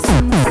 I'ma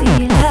say me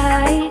feel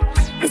high.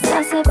 It's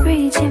as I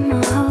preach in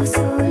my house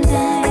all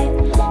night.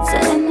 So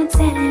let me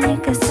tell you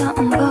like a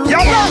something about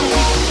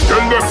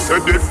Tell them say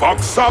the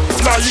facts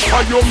apply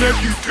for your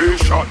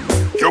meditation.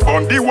 You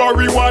burn the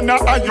marijuana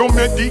and your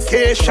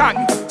medication.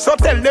 So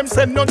tell them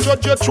say no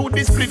judge you through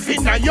this spliff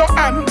in your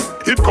hand.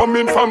 It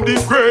coming from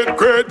the great,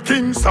 great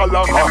King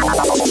Solomon.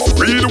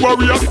 Real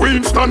warrior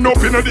queen stand up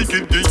in the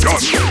Gideon.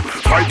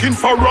 Fighting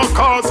for a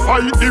cause,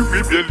 fight the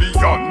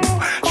rebellion.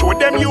 Show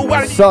them you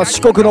are. さあ四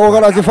国のオー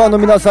ガラジファンの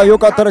皆さんよ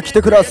かったら来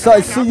てくださ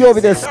い。水曜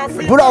日です。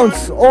ブラウン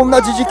ズ同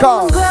じ時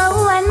間。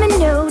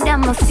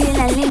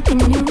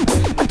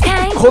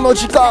この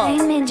時間。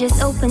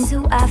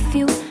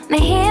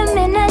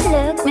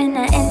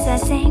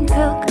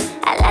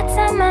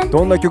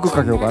どんな曲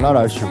かけようかな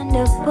来週。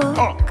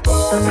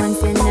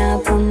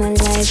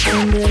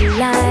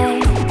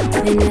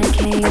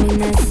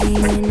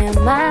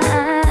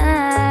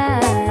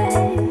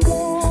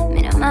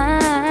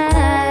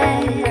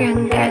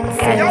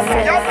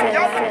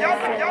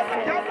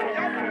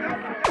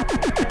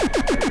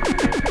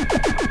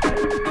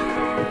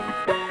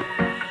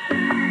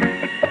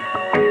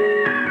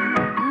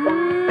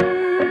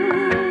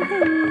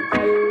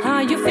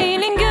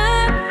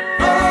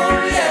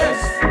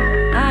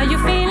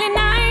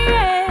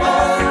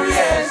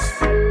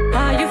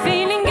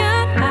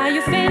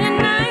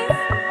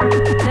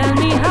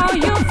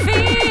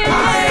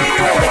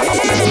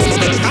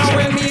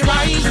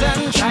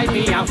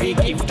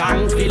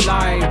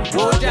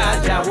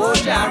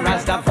Woja,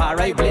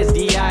 Rastafari bless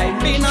the eye.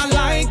 Me not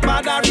like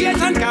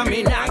moderation, come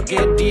me not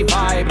get the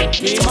vibe.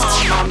 Me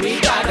mama, me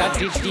dada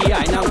teach the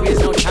eye, now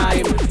waste no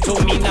time. So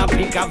me not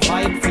pick a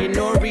vibe for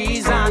no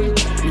reason.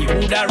 Me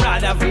woulda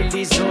rather feel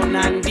the sun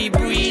and the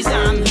breeze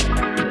and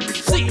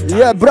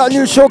Yeah, brand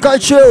new 紹介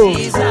中。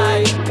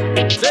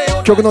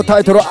曲のタ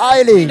イトルア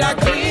イリーン。ア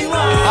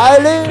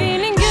イリーン。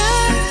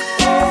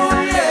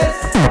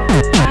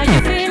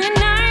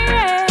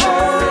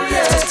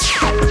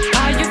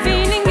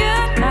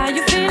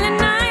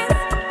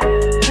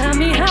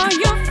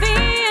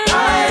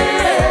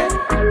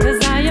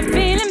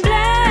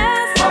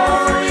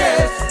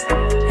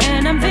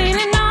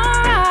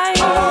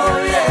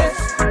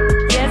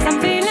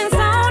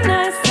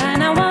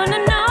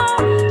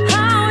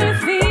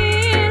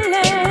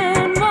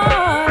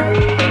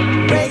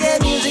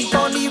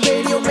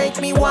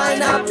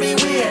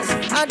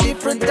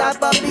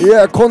い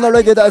や、こんな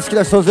レゲエ大好き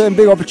な人全員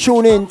ビッグアップチュ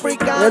ーニング。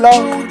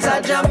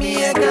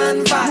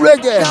レ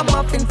ゲエ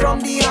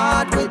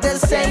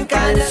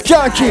スキ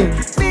ャンキン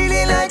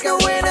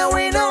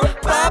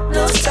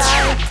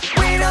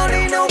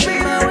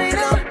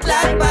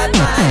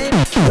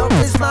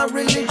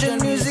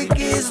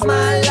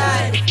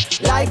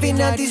Life in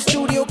the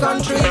studio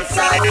country.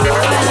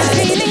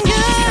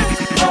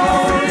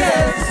 Oh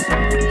yes.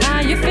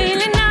 Are you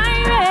feeling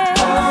irate?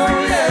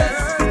 Oh yes.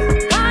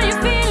 Are you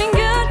feeling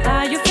good?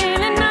 Are you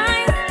feeling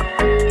nice?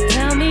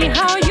 Tell me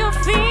how you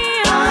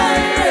feel.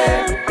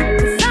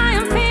 Cause I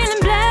am feeling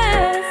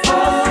blessed.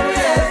 Oh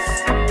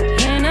yes.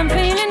 And I'm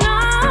feeling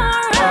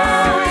alright.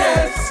 Oh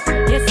yes.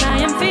 Yes, I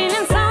am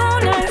feeling so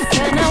nice.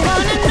 And I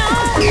wanna know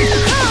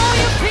how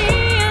you feeling. Yeah,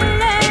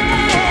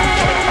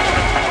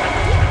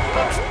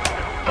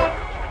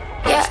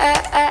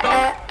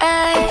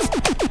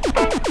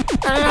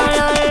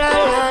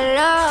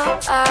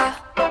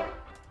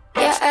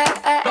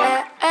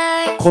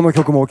この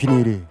曲もお気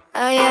に入り。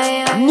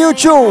ニュー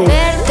チューン。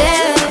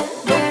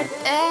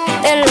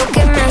Es lo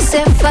que me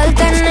hace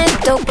falta en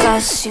esta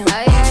ocasión.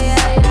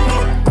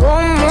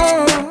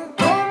 ¿Cómo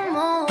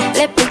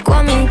le explico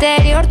a mi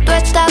interior toda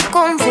esta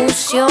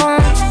confusión?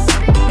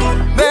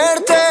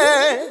 Verte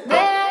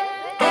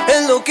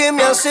es lo que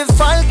me hace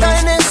falta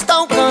en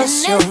esta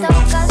ocasión.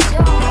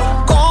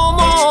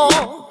 ¿Cómo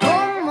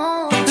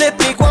le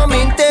explico a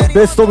mi interior?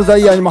 ベストオブザ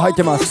イヤーにも入っ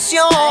てます。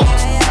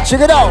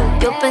Check it out.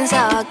 Yo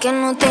pensaba que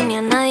no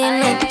tenía nadie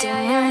en este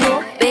mundo.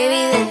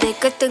 Baby, desde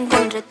que te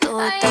encontré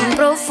todo es tan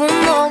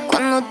profundo.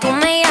 Cuando tú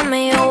me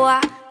llames yo voy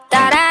a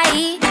estar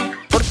ahí,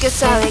 porque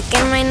sabes que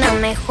no hay nada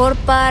mejor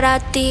para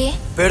ti.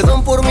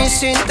 Perdón por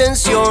mis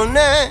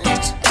intenciones,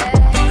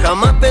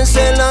 jamás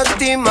pensé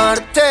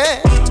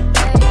lastimarte.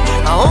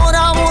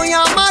 Ahora voy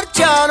a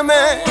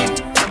marcharme,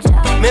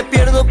 me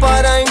pierdo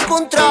para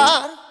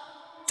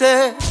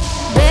encontrarte.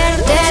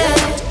 Verte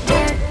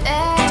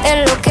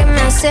es lo que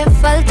me hace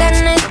falta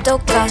en esta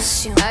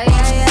ocasión.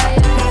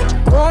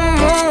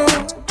 ¿Cómo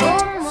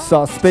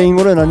さあスペイン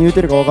語で何言っ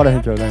てるか分からへ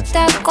んけどね。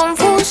 esta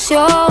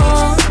confusión?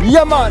 い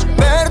やマン。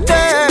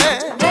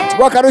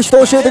分かる人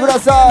教えてくだ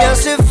さい。 Me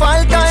hace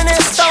falta en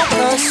esta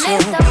ocasión.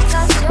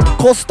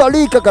 コスタ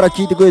リカから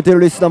聞いてくれてる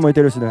リスナーもい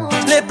てるしね。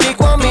 Le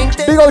explico a mi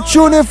interior. Big up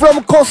tuning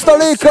from Costa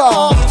Rica.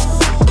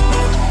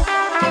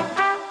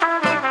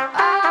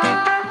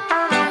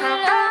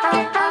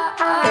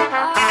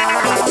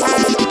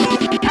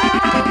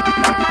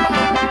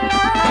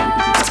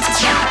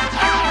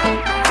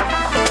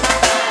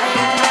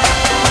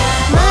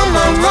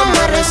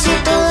 Mamá,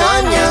 recito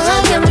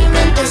daña mi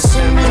mente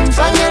se me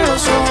empañan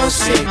los ojos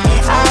si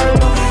te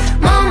hablo.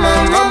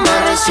 Mamá,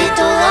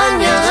 recito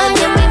daña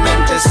mi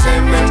mente se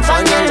me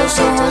empañan los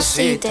ojos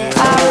si te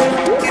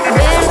hablo.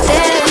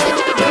 Verte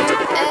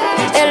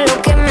es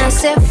lo que me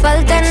hace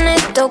falta en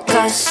esta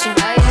ocasión.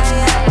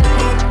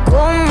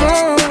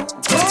 ¿Cómo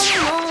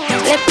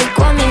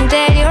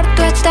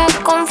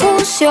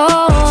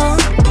canción.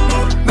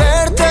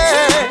 Verte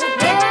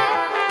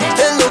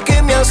es lo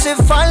que me hace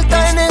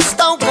falta en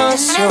esta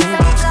ocasión.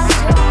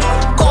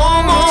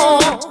 ¿Cómo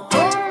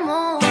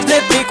le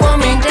explico a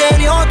mi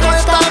interior toda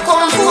esta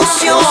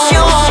confusión?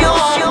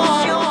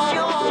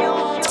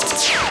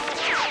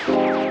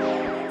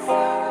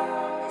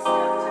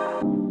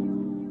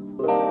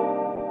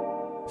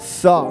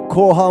さあ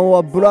後半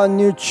はブラン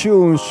ニューチュ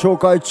ーン紹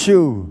介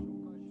中。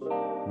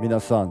皆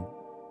さん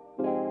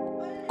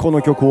こ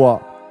の曲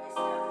は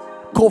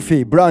コフ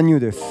ィーブランニュー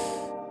です。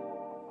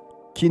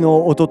昨日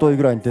一昨日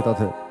ぐらいに出た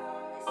て。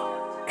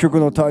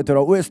曲のタイトル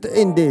は West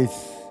Indies。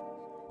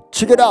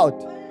 Check it out!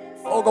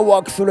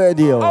 OGAWORKS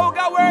Radio。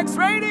 OGAWORKS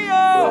Radio。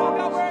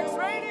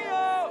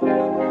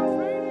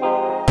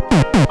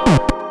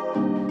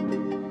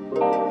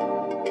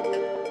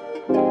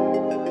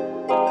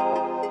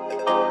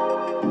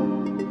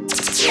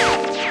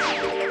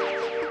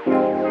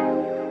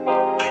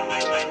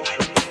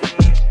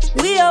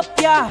 We up,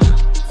 yeah,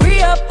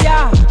 free up,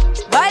 yeah.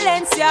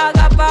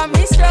 Balenciaga for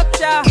me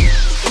structure.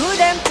 Do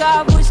them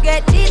car push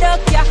get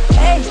deduct, yeah.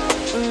 Hey,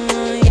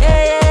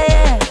 yeah, yeah,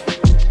 yeah.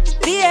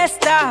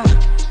 Fiesta,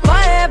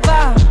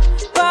 forever,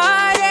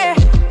 party,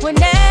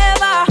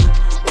 whenever,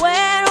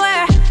 when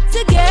we're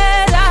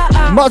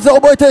together. まず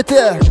覚えていて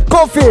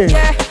コフィー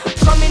Yeah,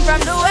 coming from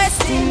the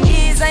West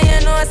Indies, and you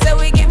know, so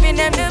we giving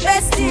them the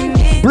best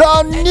Indies.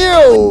 Brand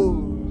new。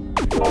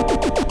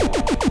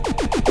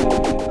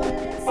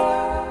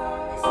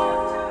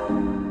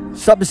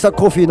久々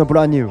コフィーのブ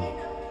ランニュ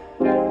ー。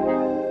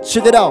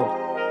 Check it out!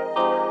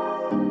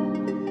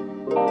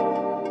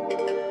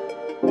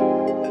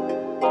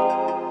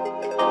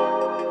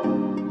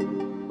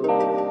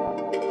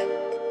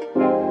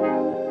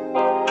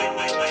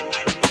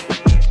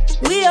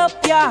 We up,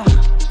 yeah,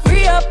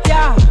 free up,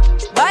 yeah.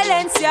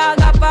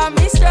 Balenciaga for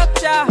me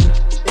structure.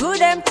 Do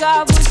them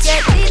car push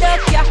get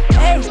deduct, yeah.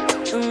 Hey,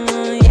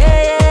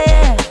 yeah, yeah,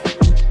 yeah.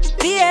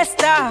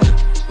 Fiesta,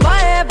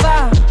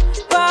 forever,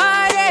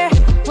 party,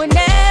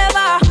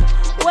 whenever,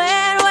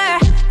 when we're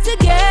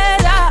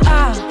together.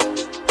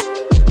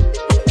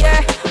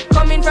 Yeah,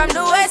 coming from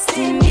the West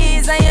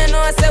Indies, and you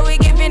know, so we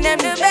giving them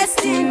the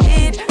best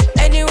indeed.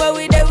 Anywhere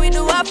we there, we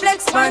do a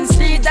flex on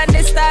street, and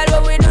the style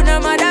what we do, no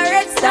matter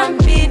red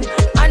stampede.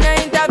 And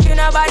I interview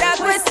nobody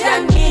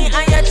question me,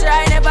 and you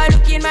try never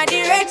look in my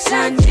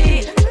direction.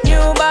 G,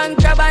 new bank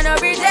crab and no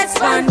bridges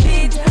fan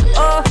beat.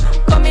 Oh,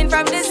 coming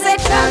from the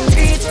second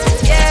street,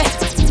 yeah.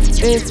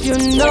 If you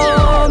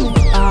know me,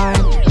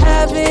 I'm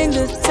having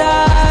the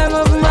time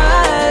of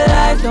my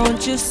life.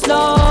 Don't you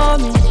slow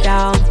me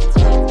down,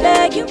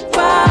 beg you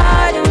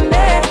pardon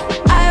me.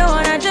 I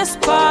wanna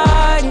just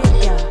party,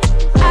 yeah.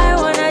 I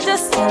wanna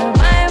just tell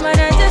my man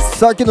I just.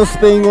 さっきのス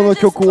ペイン語の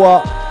曲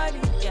は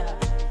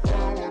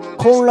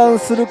混乱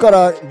するか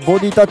らボ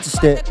ディタッチし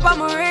て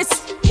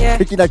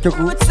的な曲。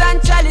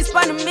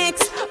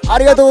あ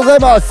りがとうござい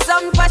ます。ス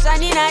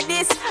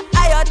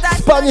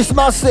パニッシュ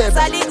マッシ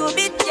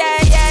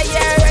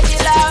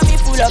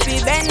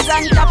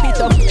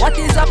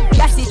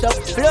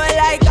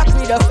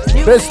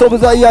ブベストオブ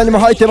ザイヤーにも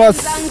入ってま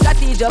す。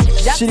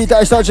知り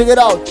たい人はチェックイッ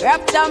トアウト。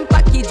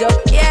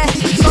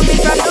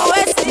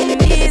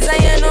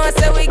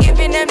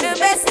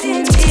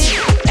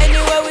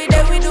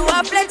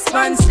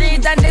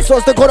そ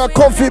してこれは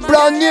コフィーブ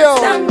ランニュー。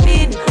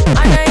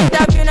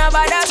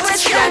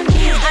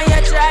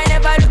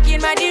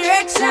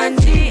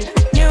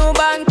New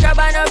bank crab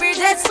and no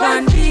bridges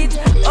fan beat.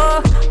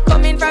 Oh,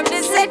 coming from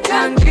the set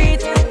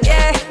concrete,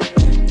 yeah.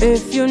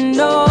 If you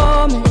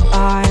know me,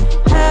 I'm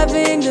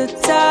having the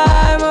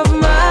time of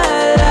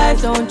my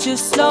life. Don't you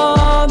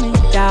slow me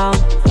down,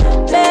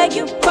 beg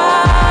you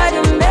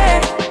pardon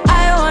me.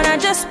 I wanna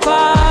just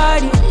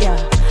party, yeah.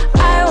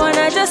 I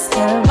wanna just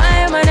tell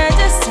my man I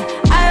just,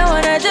 I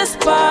wanna just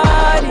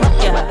party,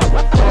 yeah.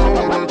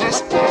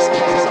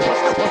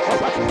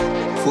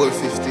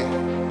 450.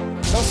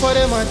 Not for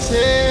them I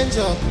change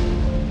up,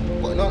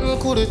 but nothing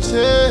could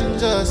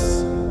change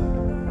us.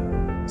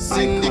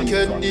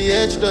 Syndicate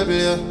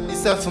DHW,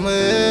 this is for my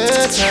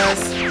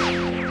haters.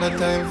 No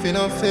time for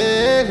no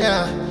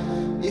failure.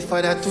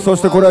 そ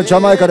してこれはジャ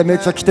マイカでめっ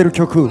ちゃ来てる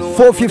曲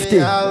450ジ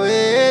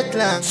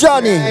ャ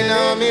ーニー。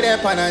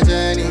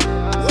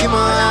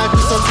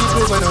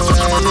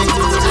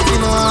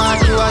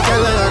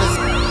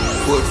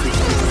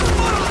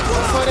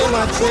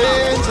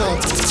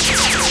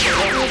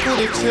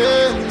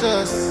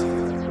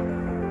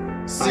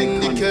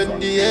Syndicate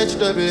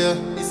DHW,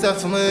 this is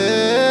for my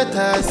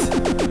haters.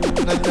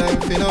 No time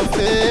for no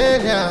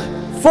failure.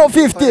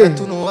 450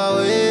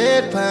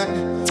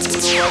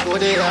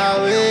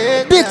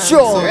 Big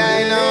Show. So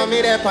right now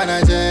me there on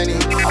a journey.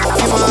 Give my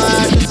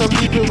heart to some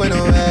people when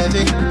I'm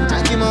heavy.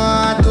 I give my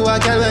heart to a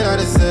girl when I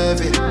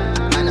deserve it.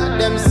 And at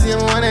them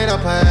same one end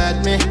up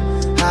at me.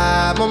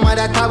 Ah, my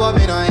mother talk about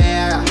me no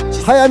hair.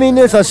 早見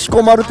姉さん仕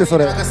込まるってそ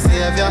れジャ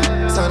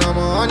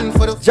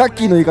ッ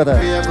キーの言い方や。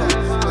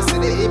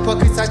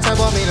 Hypocrites talk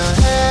about me no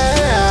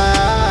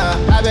hair.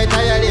 I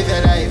better you live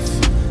your life.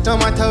 No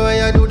matter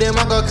where you do, them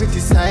I go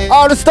criticize.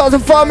 All the stars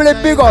and family,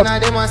 big up. None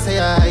of them I say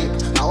I hype.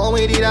 I want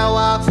we did a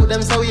walk for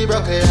them, so we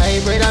broke a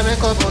hype. Brother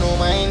make up on no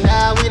mind,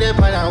 that we dey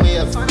pan a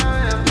wave.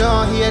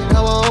 Don't hate,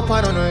 cover up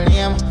on no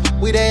name.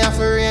 We dey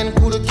for rain,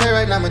 cool to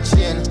carry on my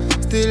chain.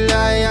 Still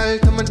loyal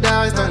to my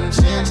dogs, don't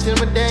change. Still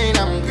my day in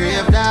I'm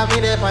grave, that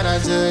we dey on a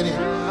journey.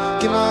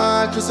 Give my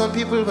heart to some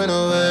people when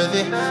I'm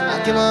worthy.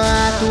 I give my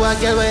heart to a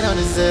girl when I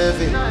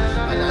deserve it.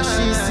 And now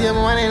she see me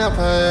wanting up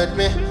hurt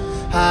me.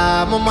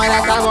 My mother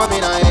can't want me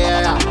no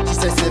hear. She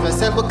said save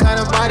yourself, but kind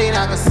of body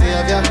not gonna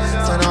save ya.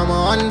 So now I'm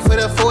on for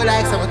the full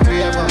like some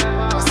craver.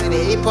 I see the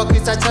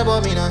hypocrites that trouble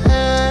me no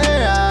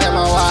hear. Yeah,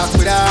 my walk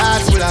with a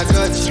heart full of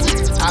grudge.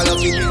 I love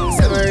you in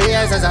 7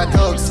 years as a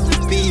thugs.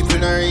 People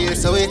not real,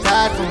 so it's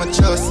hard for my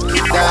trust.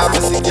 That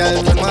pussy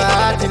girl put my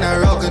heart in a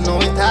rug. And know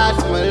it's hard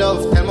for my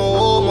love. Tell me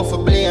home for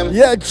blame.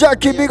 Yeah,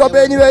 Jackie, big up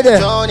anyway there.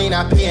 Drown in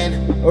a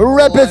pain.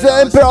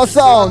 Represent Emperor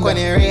Sound. When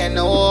it rain,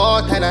 no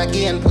out and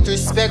again. Put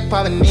respect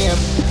for my name.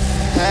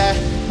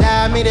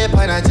 Now me dey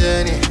on a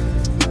journey.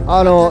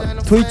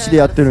 Twitch で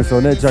やってるんです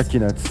よね、ジャッキー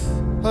のやつ。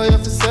Oh, you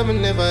for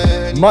 7 never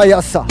heard. 毎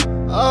朝。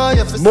Oh,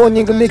 you for モー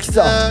ニングミキ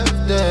サー。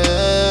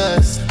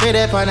Me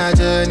dey on a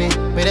journey.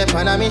 Me dey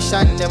on a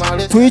mission.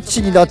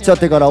 Twitch になっちゃっ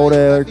てから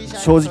俺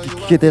正直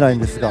聞けてない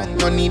んですが、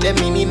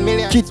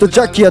きっとジ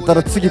ャッキーやった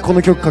ら次こ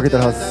の曲かけて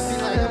るはず。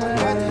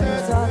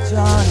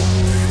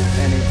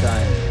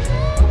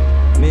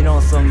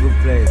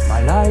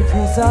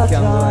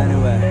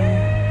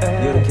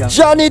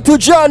ジャニーと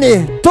ジャニ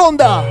ー飛ん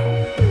だ。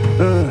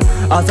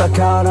朝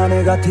から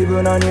ネガティ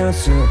ブなニュー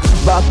ス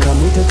ばっか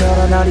見てた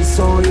らなり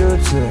そう憂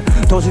鬱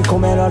閉じ込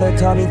められ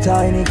たみ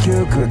たいに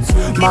窮屈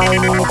毎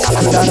日く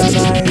だら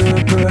ないル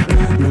ープ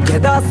抜け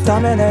出すた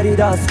め練り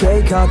出す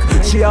計画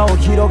視野を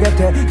広げ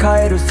て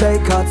変える生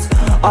活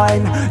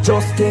I'm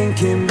just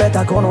thinking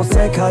better この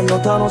世界を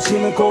楽し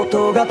むこ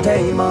とがテ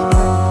ーマ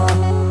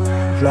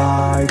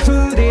Fly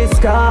to the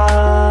sky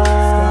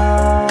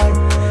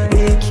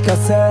言い聞か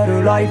せ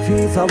る Life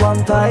is a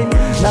one time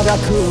長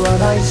くは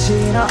ないし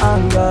な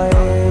案外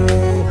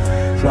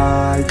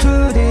Fly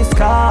to the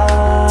sky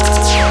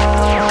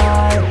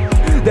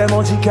で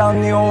も時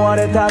間に追わ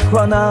れたく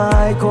は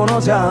ないこ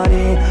のジャー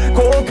ニー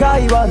後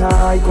悔は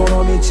ないこ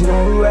の道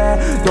の上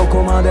ど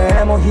こま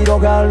でも広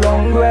がるロ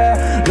ングウ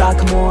ェイ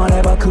楽もあ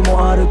れば苦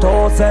もある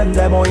当然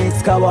でもい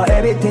つかは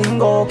Everything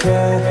OK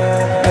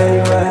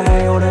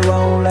Anyway 俺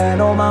は俺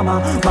のま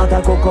まま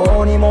たこ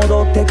こに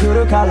戻ってく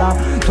るから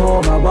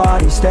遠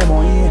回りして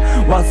もいい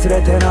忘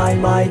れてない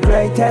My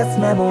greatest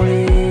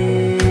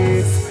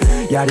memories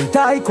やり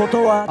たいこ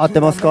とは合って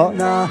ますか？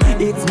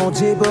いつも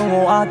自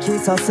分を飽き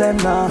させん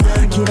な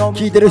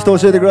聞いてる人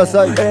教えてくだ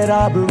さい。選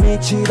ぶ道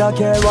だ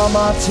けは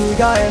間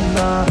違えん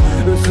な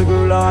薄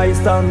暗い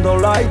スタンド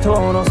ライ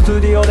トのス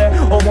タジオで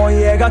思い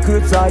描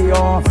く太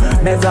陽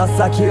目指す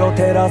先を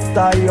照らす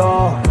太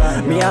陽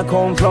ミア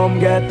コン from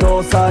ゲッ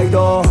トサイ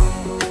ド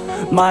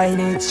毎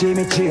日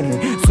道に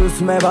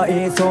進めば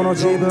いいその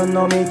自分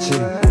の道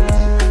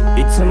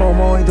いつも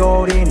思い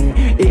通りに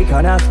行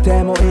かなく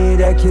てもいい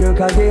できる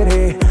限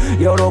り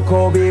喜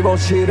びを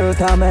知る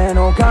ため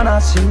の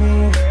悲し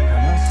み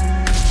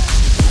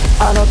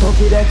あの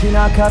時でき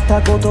なかっ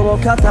たことを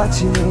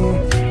形に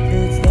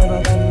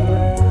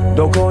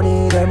どこ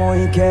にでも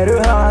行ける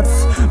は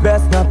ずベ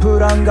ストなプ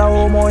ランが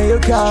思い浮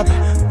かぶ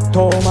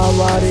遠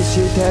回り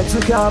して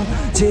掴む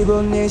自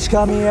分にし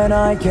か見え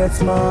ない結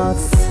末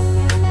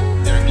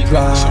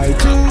Fly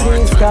to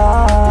the sky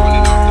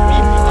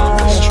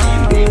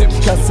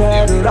聞かせ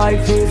る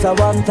Life is a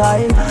one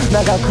time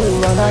長く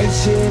はない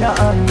しな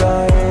案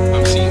外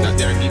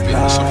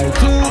Fly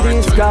to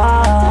the sky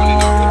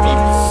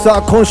さ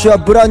あ今週は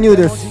ブランニュー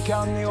です。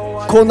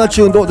こんな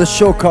チューンどうで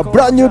しょうか。ブ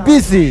ランニュービ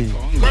ジー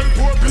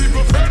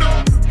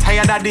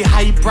Tired of the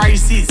high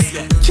prices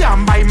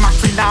Can't buy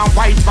mackerel and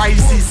white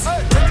rices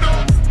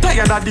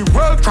Tired of the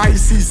world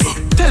crisis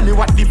Tell me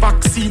what the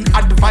vaccine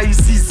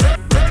advises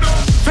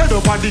Fed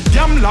up of the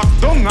damn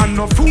lockdown and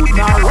no food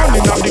now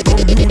running on the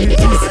communities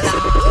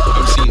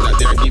I'm seeing that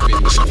they're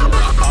giving the sufferer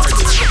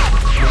artists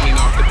running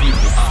off the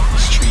people off the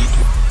street.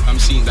 I'm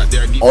seeing that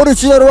they're giving オリ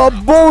ジナルは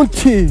ボン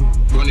ティ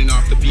running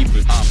off the people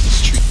off the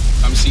street.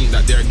 I'm seeing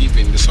that they're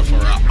giving the sufferer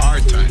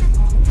hard time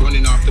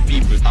running off the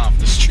people off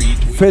the street.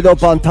 フェド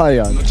パンタイ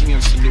ヤ Nothing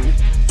else to do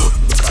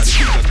because the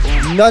kids at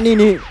home 何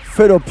に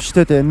フェドアップし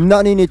てて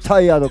何に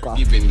タイヤードか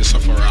giving the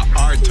sufferer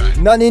hard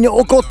time. 何に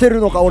怒ってる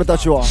のか俺た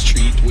ちは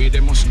Street where they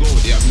must go.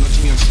 They have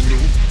nothing else to do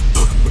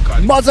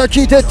because まずは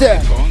聞いてっ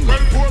て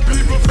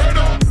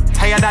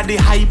Tired of the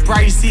high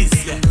prices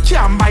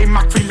Can't buy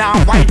mackerel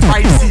and white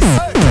rices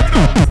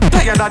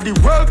Tired of the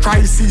world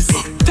crisis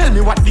Tell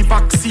me what the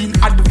vaccine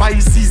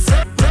advises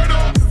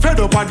Fed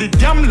up of the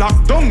damn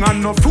lockdown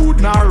and no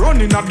food now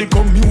running up the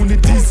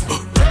communities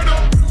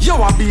Yo,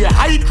 I be a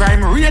high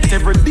crime rate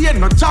every day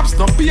No jobs,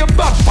 no pay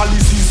bad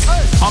policies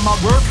I'ma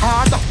work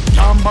hard,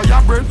 can't buy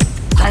a bread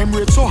Crime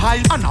rate so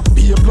high and a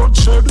be a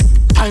bloodshed.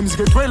 Times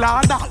get well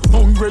harder,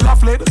 umbrella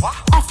fled.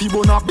 Affy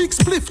bun a big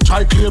spliff,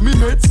 try clear me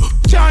mates.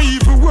 Can't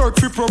even work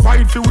fi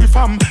provide fi we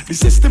fam. The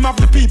system of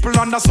the people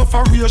under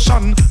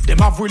sufferation. Them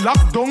have we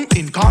locked down,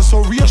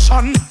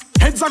 incarceration.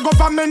 Heads of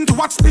government,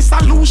 what's the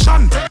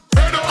solution?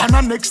 And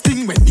the next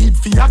thing we need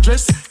fi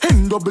address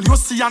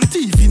NWC and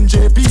thief in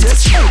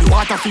JPS. The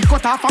water fi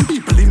cut off and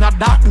people in a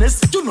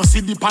darkness. You know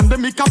see the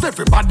pandemic of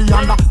everybody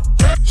under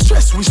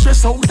stress. We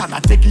stress out and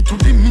I take it to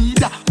the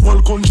media.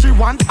 Whole country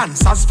want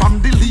answers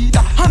from the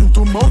leader. Hand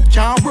to mouth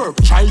can't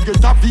work, try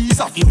get a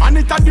visa. Fi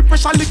monitor the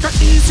pressure little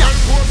easier.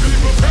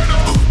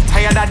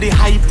 Tired of the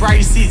high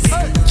prices.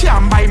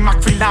 Can't buy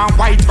mackerel and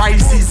white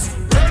rices.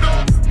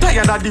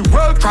 Tired of the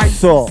world crisis.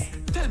 So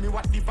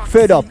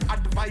fed up.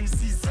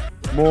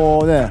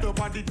 もうね、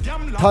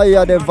タイ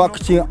ヤでワク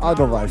チンア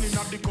ドバイス。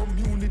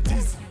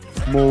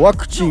もうワ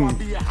クチン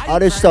あ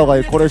れした方が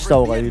いいこれした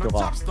方がいいと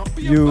か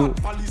いう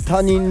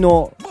他人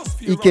の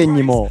意見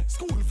にも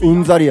う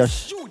んざりや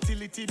し、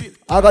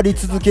上がり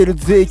続ける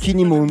税金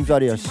にもうんざ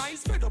りやし、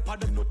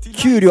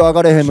給料上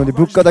がれへんのに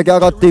物価だけ上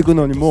がっていく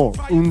のにも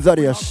うんざ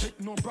りやし、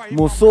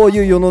もうそう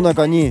いう世の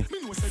中にフ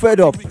ェ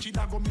ドアップ、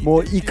も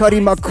う怒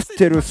りまくっ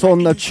てるそ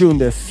んなチューン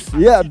です。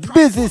Yeah,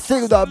 busy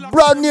signal,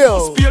 brand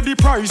new.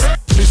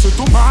 Listen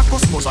to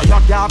Marcus Mosiah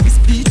give his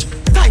speech.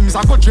 Times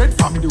I go dread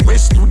from the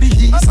west to the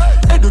east.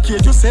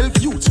 Educate yourself,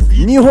 youth.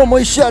 日本も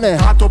一緒やね。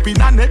 Caught up in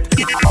a net.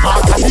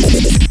 Mark and the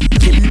beat.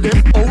 Killing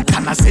them out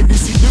and I said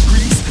this in the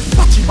breeze.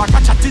 Watch back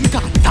a chatting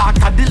car, talk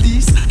at the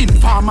least.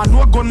 Informer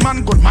no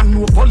gunman, gunman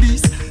no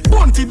police.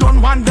 Bounty don't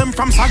want them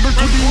from Saddle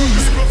to the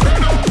east.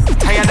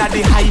 Tired of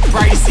the high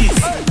prices.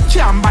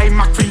 Can't buy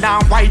mackerel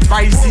and white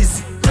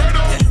rices.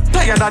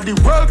 Tired of the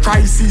world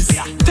crisis.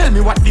 Tell me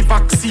what the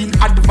vaccine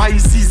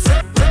advises.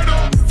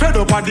 Fed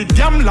up of the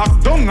damn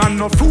lockdown and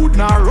no food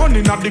now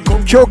running at the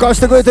company. 共感し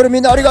てくれてるみ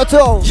んなありが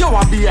とう。 Yo,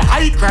 I be a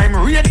high crime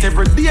rate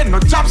every day. No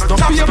jobs, no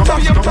pay.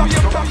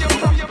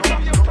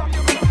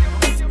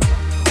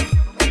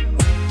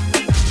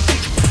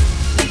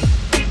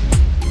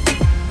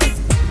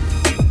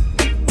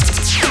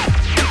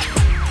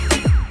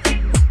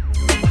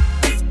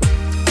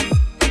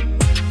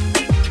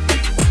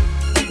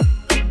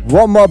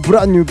 One more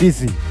brand new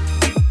busy。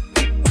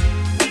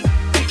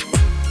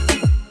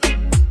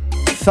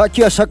さっ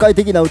きは社会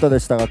的な歌で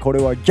したが、これ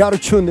はギャル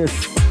チューンで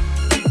す。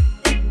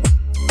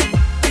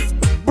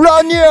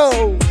Brand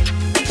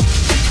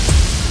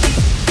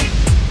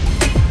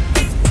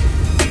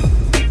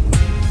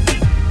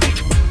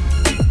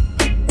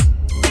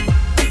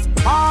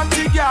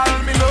new。Party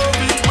girl, me love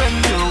it when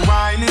you're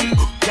whining.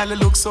 Girl, you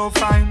look so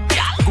fine.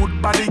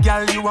 Good body,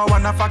 girl, you are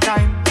one of a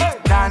kind.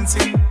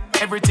 Dancing,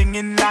 everything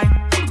in line.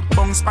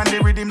 Bounce pan the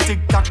rhythm,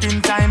 tick-tock in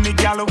time. Me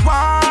girl,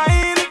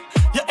 wine.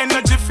 Your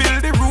energy fill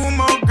the room,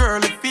 oh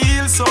girl, it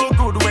feels so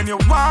good when you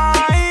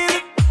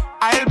whine.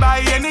 I'll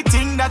buy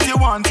anything that you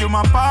want, you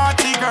my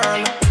party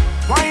girl.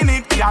 Wine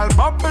it, girl,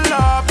 bubble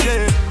up,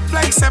 yeah.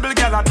 Flexible,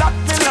 girl, that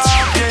me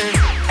love,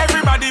 yeah.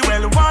 Everybody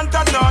well want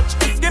a touch.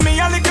 Give me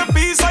a little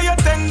piece of your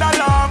tender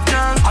love,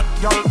 girl. Hot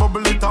girl,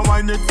 bubble it and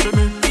wine it for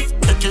me.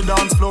 Take your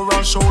dance floor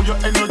and show your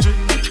energy.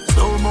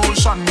 Slow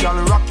motion, girl,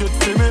 rock it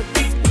for me.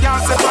 Can't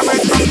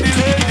separate from the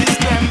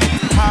ladies, them.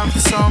 Have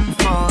some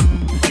fun,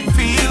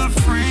 feel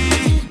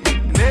free.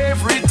 And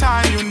every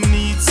time you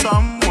need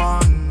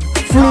someone,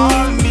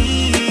 call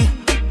me.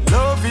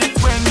 Love it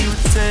when you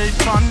take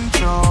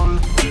control.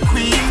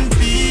 Queen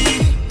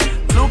bee,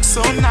 look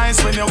so nice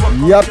when you walk.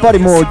 やっぱり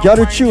もうギャ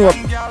ルチューンは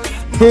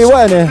平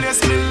和やね。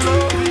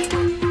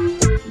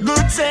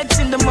 Good sex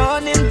in the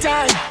morning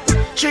time.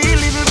 3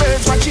 little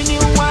birds watching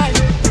you whine.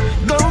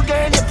 Go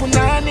girl, you put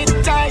on it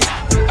tight.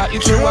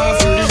 If you want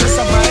to the rest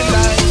of my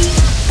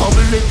life.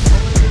 Bubble it,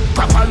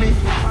 properly.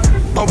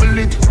 Bubble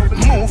it,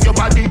 move your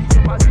body.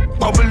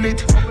 Bubble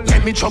it,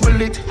 let me trouble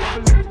it.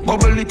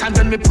 Bubble it and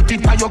then me put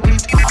it by your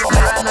clit.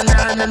 Na na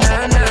na na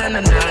na na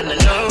na na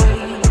no.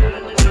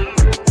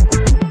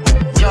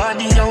 You're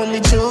the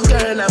only true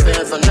girl I've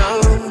ever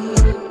known.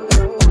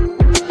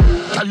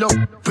 Hello,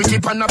 pretty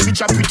pan a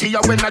picture, prettier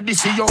when I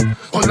see you.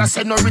 All I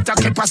say no Rita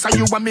que pasa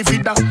you and me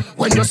vida.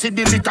 When you see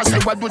the litter, say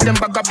what do them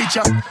bag a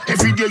bitcha.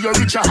 Every day you're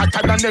richer,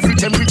 hotter than every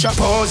temperature.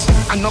 Pause,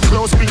 and no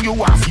clothes bring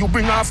you off, you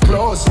bring off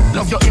clothes.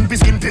 Love your impy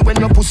skimpy when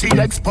your pussy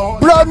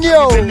exposed. Brand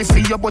new. Belly for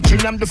your but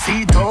chill am the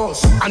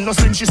fetus. And no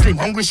slim, she slim,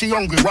 hungry, she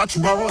hungry, watch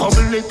roll.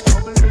 Bubble it,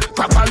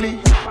 properly.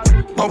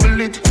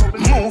 Bubble it,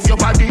 move your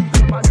body.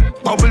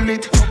 Bubble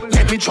it,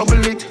 let me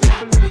trouble it.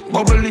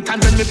 Bubble it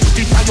and then me put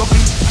it on your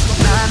feet.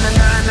 Na na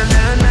na na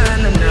na na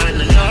na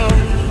na no.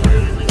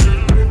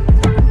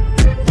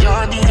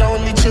 You're the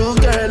only true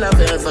girl I've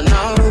ever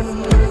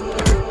known.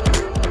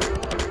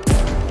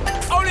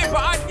 Only for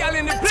hot girl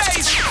in the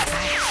place.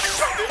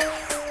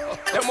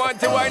 Them want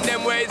to wind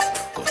them ways.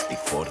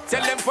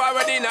 Tell them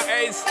forward in a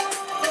ace.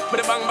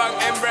 But the bang bang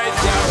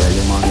embrace, yeah.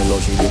 Early morning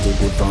love, she get it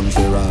good from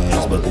she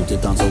rise. But put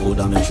it on so good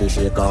and make she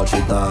shake out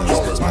she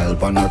ties. Smile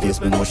upon her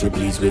face, me know she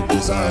pleased with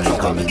this eyes.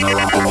 Coming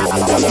around to me,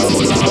 then tell her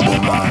all on the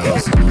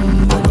miles.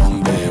 Go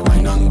down there,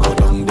 wine and go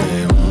down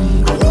there. Go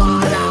down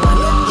there,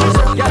 wine and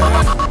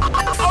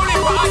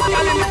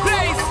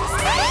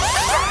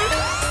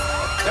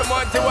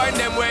want to wind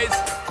them ways.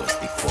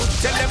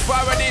 Tell them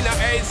forward in a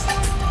ace.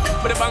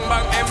 But the bang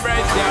bang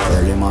embrace, yeah.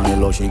 Early money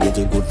low, she get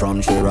it good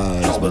from she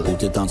rise. But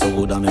put it on so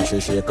good and make sure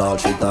she shake all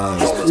she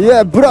ties.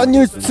 Yeah, ブランニ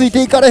ューつい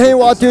ていかれへん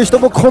わっていう人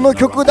もこの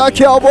曲だ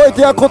け覚え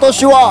てや今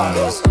年は。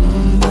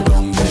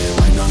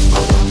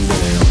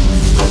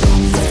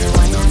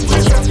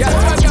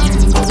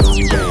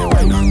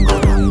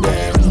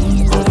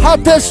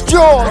Hottest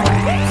joy.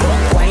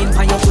 Wine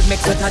for your food, make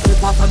sweat and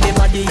drip off of me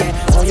body, yeah.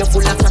 Oh, you're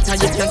full of fat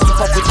and you can't keep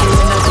up with the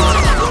energy.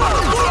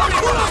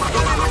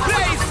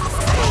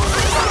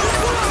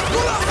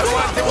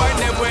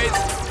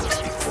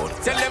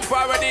 Tell them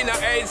forward in a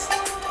ace.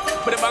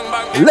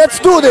 Let's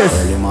do this.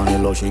 Early money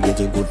low, she get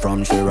it good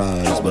from she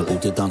rise. But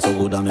put it on so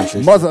good and make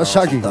sure she Mother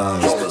Shaggy.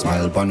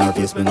 Smile upon her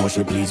face, me know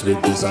she pleased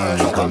with this eye.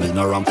 Come in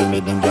around to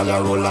make them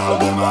gyal roll out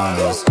them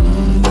eyes.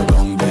 Go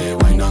down there,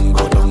 wine and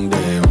go down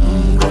there.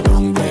 Go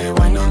down there,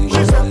 wine and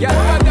go down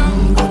there.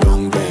 Go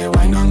down there,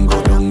 wine and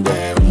go down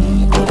there.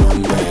 Go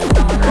down there.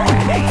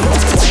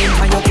 Wine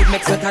for your food,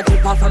 make sweat and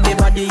drip off of me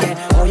body, yeah.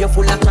 Oh, you're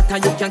full of fat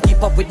and you can't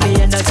keep up with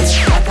me energy.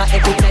 Like a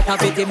every night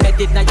of it,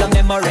 embedded in your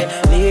memory.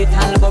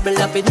 Little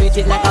bubble up, it treat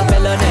it like a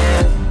felony.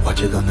 What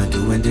you gonna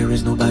do when there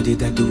is nobody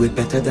that do it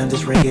better than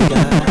this reggae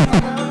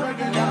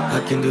guy?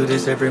 I can do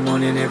this every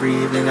morning, every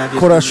evening. I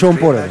just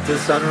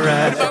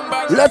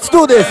Let's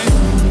do this.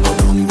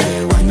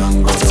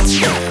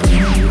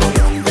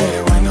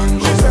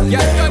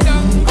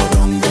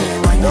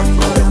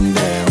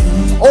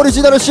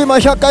 Original Shima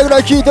 100回ぐら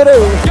い聴いてる。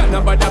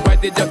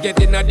Just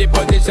get in a the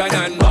position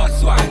and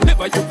boss one.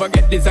 Never you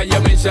forget this is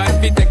your mission.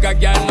 If you take a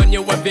girl, man,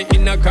 you have it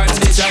in a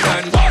condition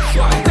and boss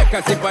one. Take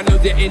a sip and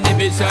lose the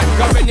inhibition.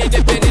 Come when you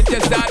depend it, you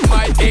start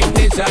my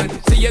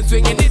ignition. See you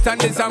swinging it and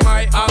this is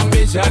my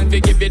ambition. We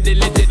give you the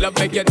legit love,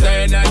 make you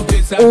turn and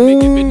twist and we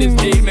give you the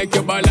steel, make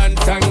you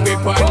balance and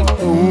grip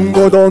on.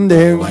 ごどん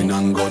でん。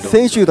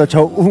先週とち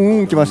ゃう。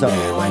来ました。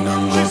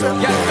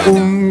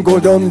ご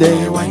どんで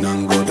ん。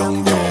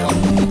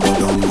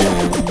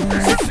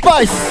ス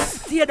パイス。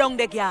Stay down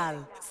there,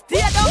 girl. Stay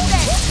down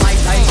there. My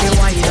time be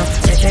wide up.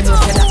 Let them know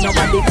say that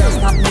nobody can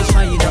stop me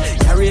shine.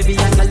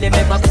 Caribbean girl, them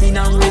ever clean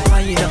and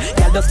refine.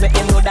 Girl, just make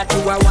them know that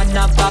you are one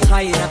of a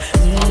kind.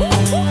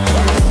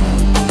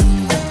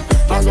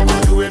 Girl, them a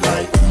do it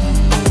like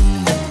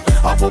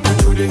I pop it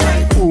through the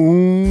night.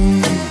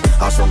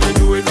 I saw me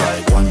do it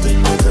like one thing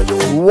we tell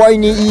you. ワイ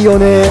にいいよ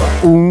ね。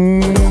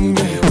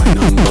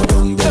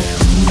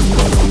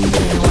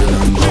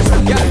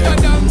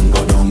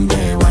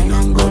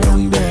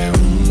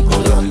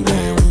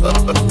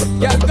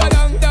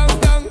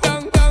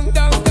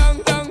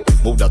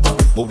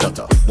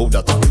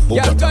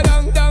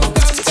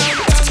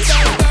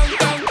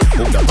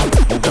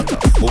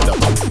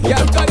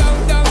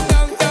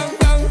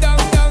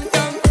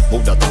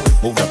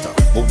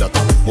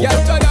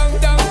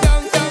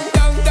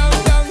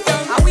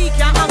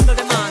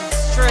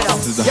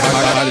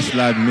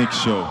Live mix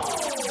show.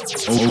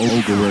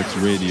 OGAWORKS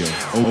Radio.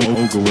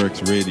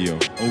 OGAWORKS Radio.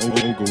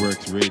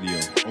 OGAWORKS Radio.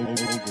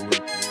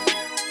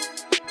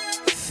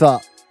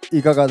 さあ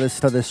いかがで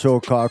したでしょ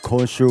うか。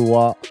今週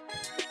は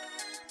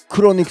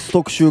クロニクス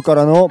特集か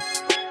らの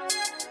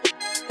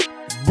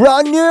ブ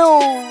ランニュ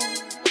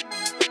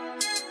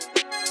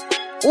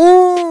ー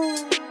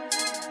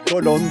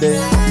ゴロンデ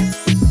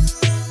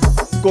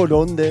ゴ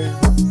ロンデ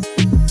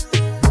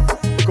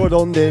ゴ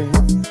ロンデ。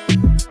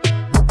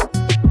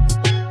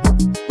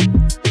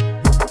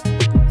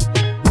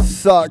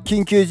さあ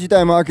緊急事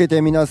態も明け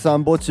て皆さ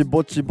んぼち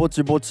ぼち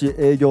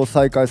営業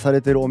再開さ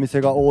れているお店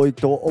が多い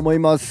と思い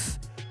ます。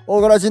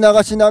大柄し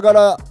流しなが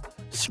ら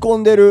仕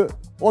込んでる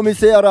お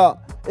店やら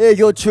営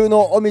業中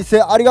のお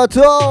店ありがと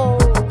う。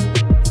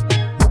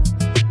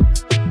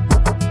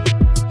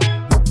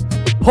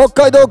北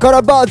海道か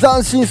らバー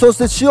斬新、そし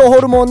て塩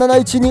ホルモン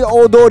712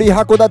大通り、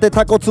函館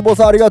タコツボ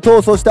さんありがと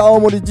う。そして青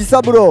森自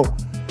サブロ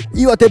ー、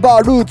岩手バ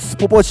ールーツ、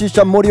ポポシー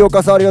シャン森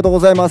岡さんありがとうご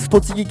ざいます。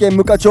栃木県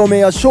無課町名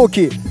や正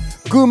気、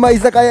群馬居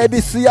酒屋恵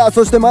比寿屋、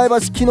そして前橋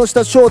木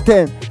下商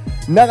店、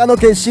長野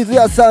県静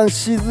谷さん、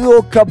静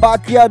岡バッ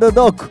クヤード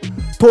ドッグ、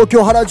東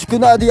京原宿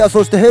ナディア、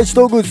そして平地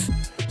トグス、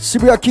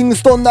渋谷キング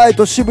ストンナイ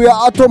ト、渋谷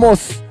アトモ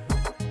ス、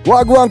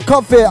ワグワンカ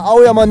フェ、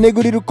青山ネ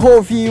グリルコ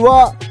ーヒー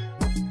は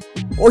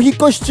お引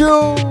越し中。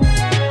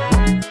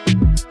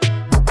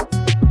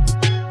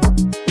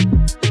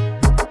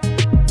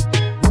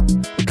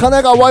神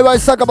奈川ワイワイ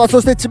酒場、そ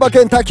して千葉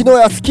県滝野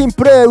屋、スキン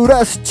プレー浦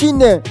安陳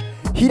年、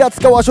平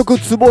塚和食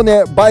つぼ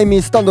ね、バイミ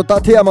ースタンド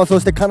立山、そ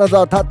して金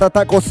沢タッタ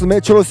タコス、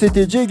メチョロシ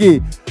ティジギ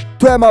ー、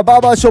富山バ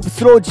ーバーショップ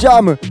スロージ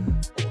ャム、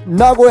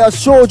名古屋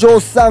少女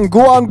さん、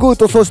ゴアングー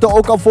ト、そして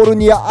オカフォル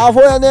ニアアホ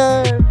や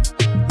ね。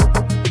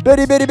ベ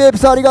リベリベープ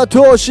さんありが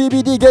とう。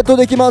 CBD ゲット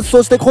できます。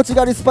そしてコチ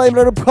ガリスパイ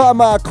ラルパー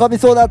マ、噛み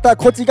そうだった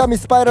コチガミ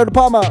スパイラル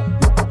パーマ、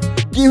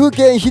岐阜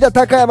県飛騨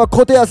高山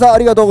小手屋さんあ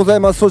りがとうござい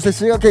ます。そして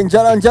滋賀県じ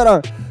ゃらんじゃら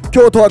ん、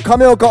京都は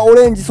亀岡オ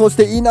レンジ、そし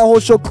て稲穂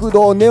食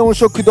堂、ネオン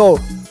食堂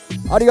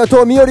ありが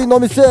とう。みよりの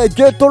店、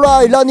ゲット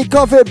ライ、ラニ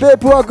カフェ、ベー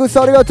プワーク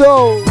スありがと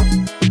う。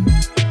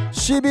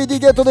 CBD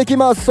ゲットでき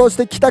ます。そし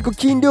て北区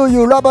金龍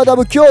湯、ラバダ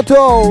ブ京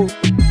都、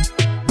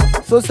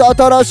そして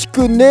新し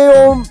くネ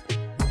オン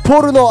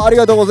ポルノあり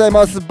がとうござい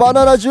ます。バ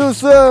ナナジュー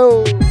ス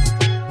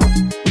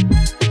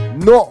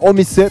のお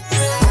店、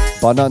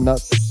バナナ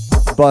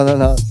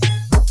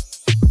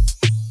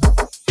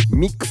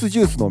ミックスジ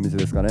ュースのお店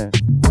ですかね。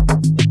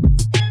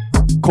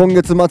今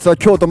月末は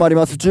京都もあり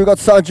ます。10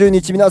月30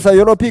日皆さん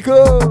よろぴく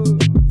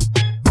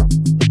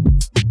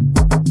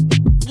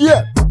イ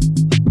エ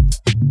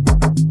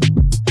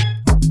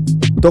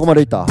どこま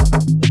で行った？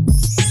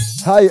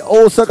はい、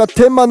大阪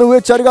天満のウエ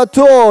ッチありが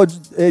とう。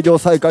営業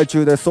再開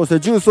中です。そして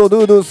ジュースをド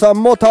ゥードゥさ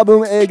んも多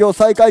分営業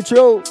再開中。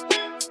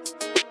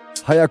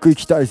早く行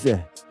きたい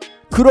ぜ。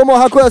黒も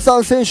箱屋さ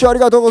ん選手あり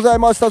がとうござい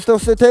ました。そ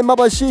して天満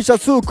橋 C 社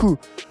スーク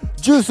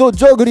ジュースを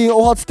ジョグリン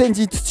お初展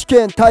示土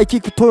県大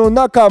菊豊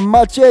中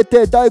町エ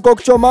テ大黒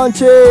町マン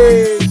チ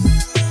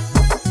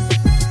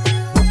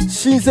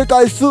新世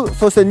界ス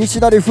そして西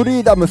成フ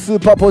リーダムスー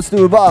パーポジティ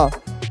ブバ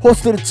ーホ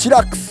ステルチ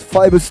ラックス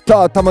5ス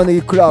ター玉ね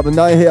ぎクラブ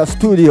ナイヘアス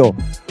タジオ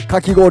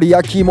かき氷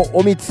焼き芋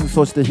おみつ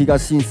そして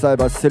東心斎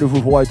橋セル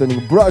フホワイトニン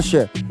グブラッシ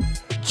ュ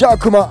ジャー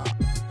クマ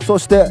そ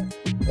して、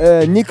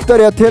ニクタ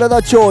リア寺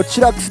田町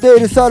チラックスデ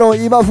イルサロ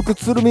ン今福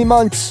鶴見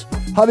マンチ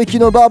羽曳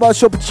のバーバー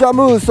ショップジャ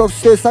ムそ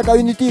して坂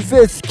ユニティフ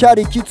ェイスキャ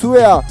リーキッズウ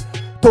ェア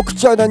特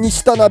茶な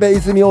西田辺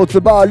泉大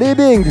津バーリ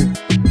ビング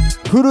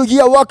古着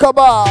屋若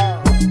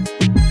葉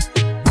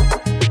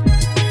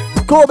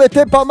神戸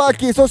鉄板マッ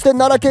キーそして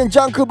奈良県ジ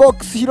ャンクボッ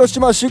クス広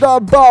島シュガ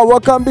ーバー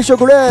和漢美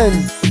食レーン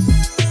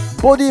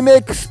ボディメ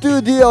イクスタ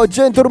ジオ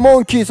ジェントルモ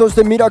ンキーそし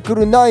てミラク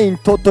ル9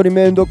鳥取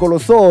メンどころ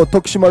そう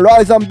徳島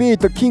ライザンビー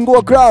トキングオ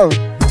アクラウン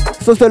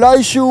そして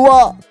来週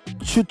は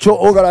出張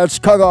大柄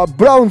地香川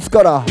ブラウンズ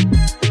から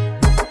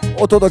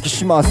お届け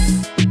しま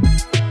す。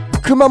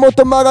熊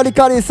本曲がり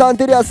カリーサン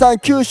テリアさん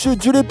九州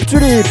ジュリップチュ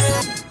リッ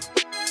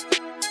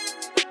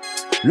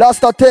プラス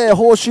タテ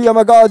宝州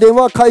山ガーデン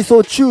は改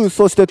装中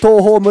そして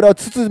東峰村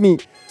堤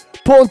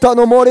ポンタ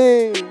の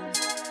森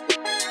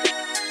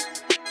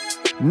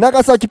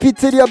長崎ピッ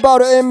ツェリアバー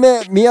ル延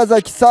命宮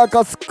崎サー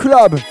カスク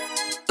ラブ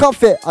カ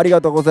フェあり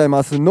がとうござい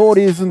ます。ノー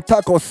リーズン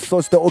タコス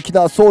そして沖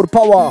縄ソウル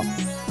パワ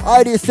ー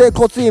アイリー整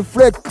骨院フ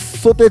レックス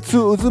ソテツ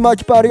渦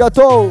巻きパンありが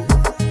とう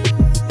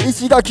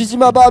石垣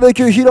島バーベ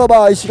キュー広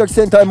場石垣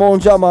戦隊モン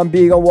ジャーマン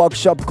ビーガンワーク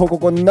ショップコ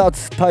コナッ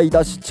ツタイ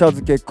だし茶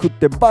漬け食っ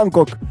てバン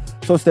コク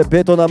そして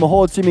ベトナム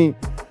ホーチミン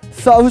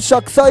サーフシャ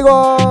ック最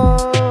後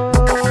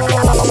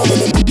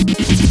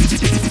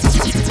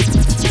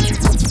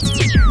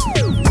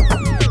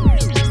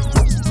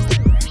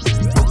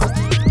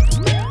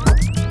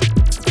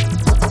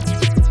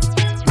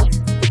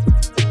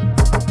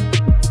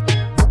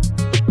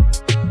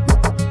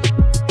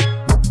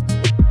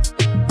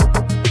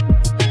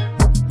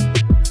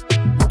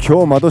今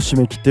日窓閉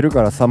め切ってる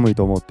から寒い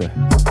と思って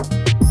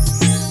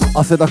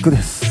汗だく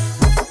です。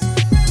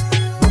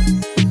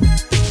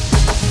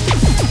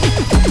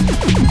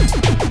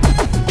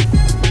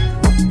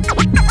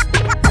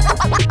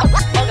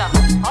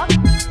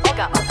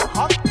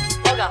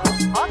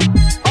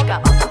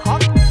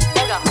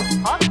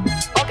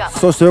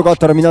そしてよかっ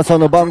たら皆さん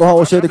の晩ご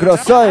飯教えてくだ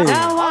さい。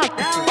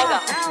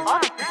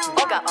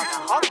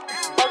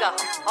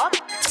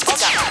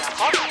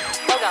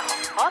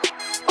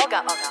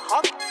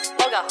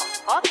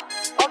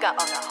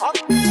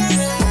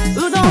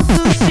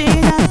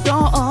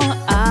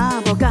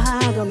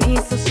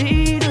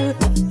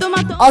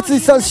あつい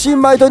さん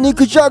新米と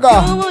肉じゃ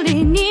がファ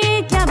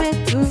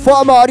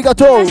ーマーありが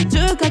とう。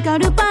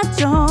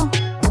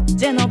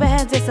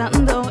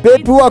ベ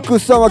ープワーク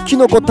スさんはキ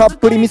ノコたっ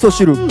ぷり味噌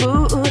汁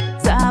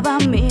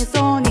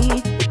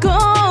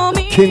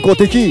健康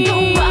的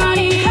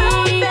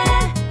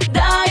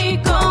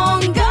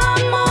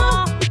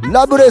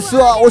ラブレス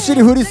はお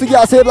尻振りすぎ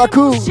汗だ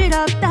く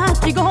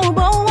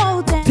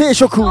定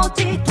食マ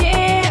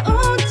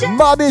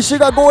ービーシ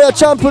がゴーヤ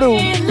チャンプル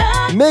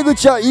ーめぐ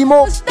ちゃ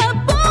芋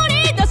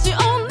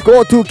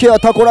GoTo ケア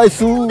タコライ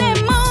ス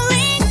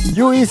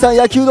ゆいさん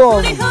焼きうど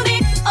ん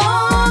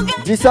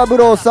ジサブ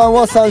ローさん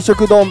は三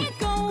色丼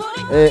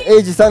エ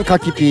イジさんか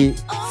きピー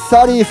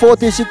サリー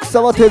46さ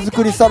んは手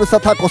作りサルサ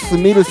タコス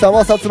ミルさん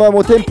はさつまい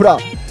も天ぷら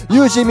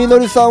ユージみの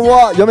りさん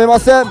は読めま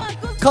せん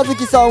かず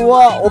きさん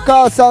はお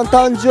母さん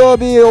誕生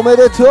日おめ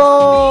でとう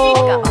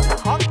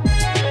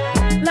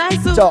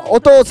じゃあ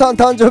お父さん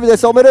誕生日で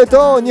すおめで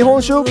とう日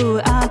本酒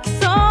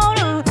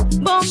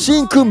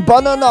しんくん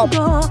バナナ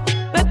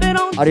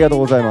ありがとう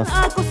ございます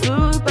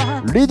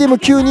リディム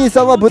92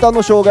さんは豚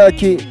の生姜焼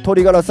き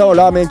鶏ガラさんは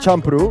ラーメンチャ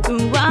ンプル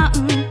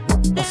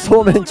ー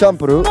そうめんチャン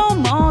プル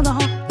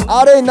ー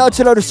アレイナ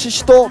チュラルシ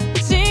シト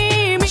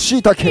し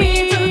いた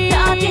け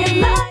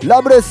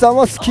ラブレスさん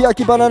はすき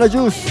焼きバナナジ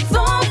ュース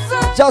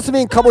ジャス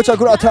ミンかぼちゃ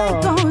グラタ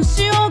ン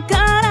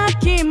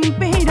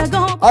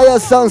あや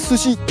さん寿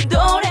司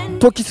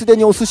時すで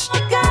にお寿司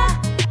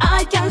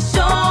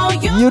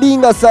ゆり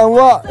んがさん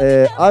は、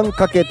あん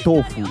かけ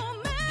豆腐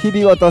ひ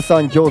びわたさ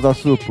ん餃子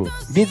スープ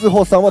みず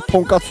ほさんはと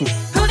んかつ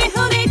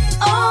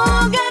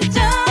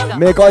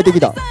目乾いてき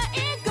た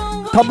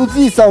タブズ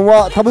イさん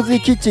はタブズ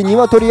イキッチンに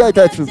は取り焼い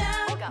たやつ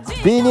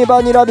ビーニ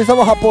バニラビさん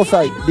は八宝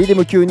菜リディ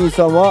ム92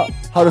さんは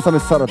春雨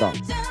サラダ。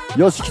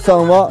よしきさ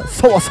んは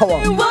サワサワ。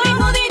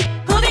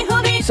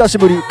久し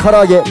ぶり唐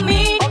揚げ。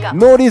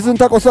ノーリーズン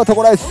タコスはタ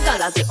コライス。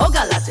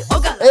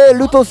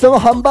ルトさんは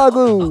ハンバ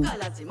ーグ。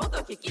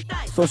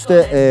そし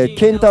て、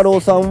ケンタロ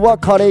ウさんは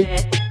カレー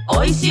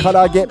唐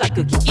揚げ。ジ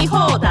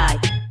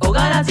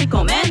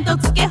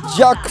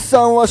ャック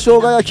さんは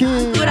生姜焼き。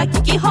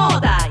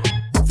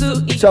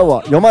ちゃう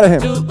わ読まれへん。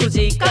ビッ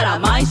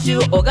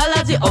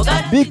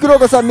グロー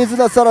ガさん水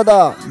菜サラ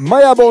ダ。マ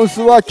ヤボンス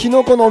はキ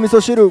ノコのお味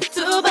噌汁。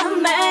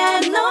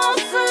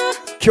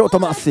京都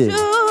マッシー。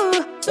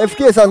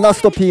FK さんナ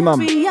スとピーマン。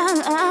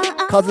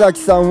和明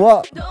さん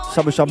はし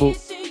ゃぶしゃぶ。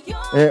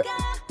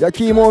焼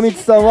き芋おみ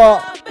つさん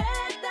は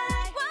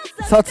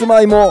さつ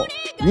まいも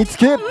煮つ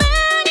け。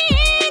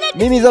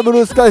ミミザブル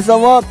ースカイさ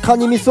んはカ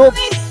ニ味噌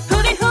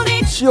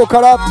塩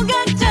辛。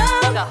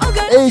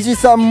エイジ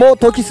さんも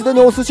時すでに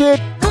お寿司。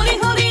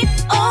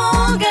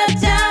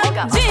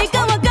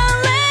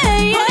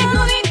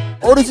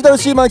オリジナル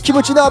シーマンキ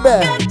ムチ鍋。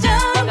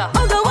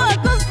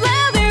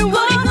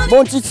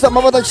モンチッチさん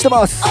まばたきして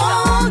ます。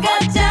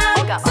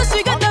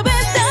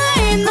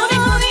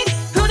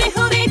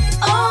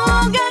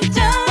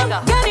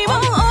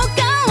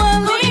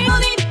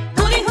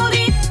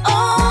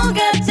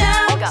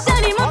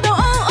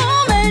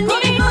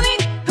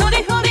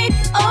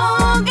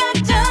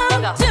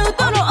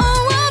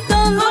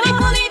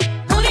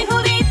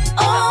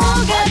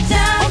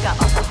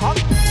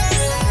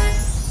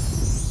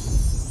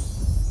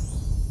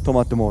止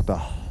まってもう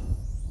た。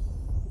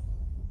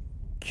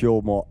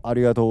今日もあ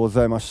りがとうご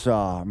ざいまし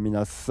た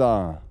皆さ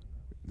ん。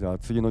じゃあ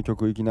次の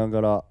曲いきな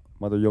がら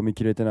まだ読み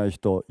切れてない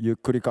人ゆっ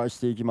くり返し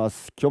ていきま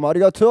す。今日もあ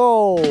りが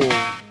とう。おか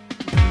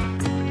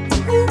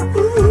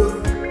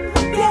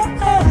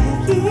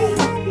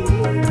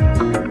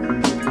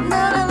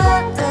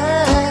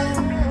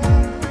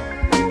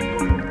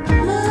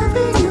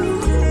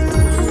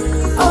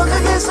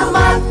げさ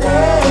まで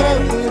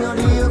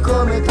祈りを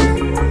込めて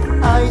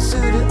愛す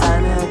る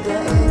あなたへ。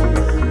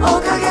お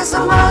かげ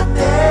さま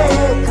で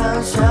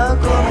感謝を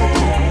込め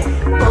て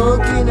大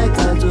きな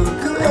家族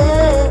へ。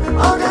お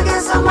かげ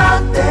さ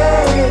ま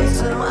でい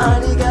つもあ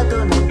りが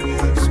とうね。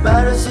素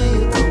晴らしい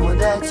友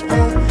達へ改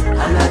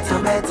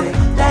めて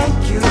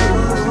Thank you。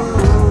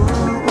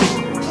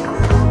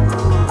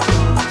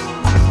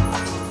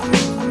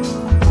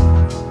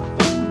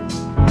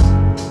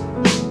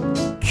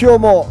 今日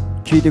も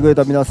聞いてくれ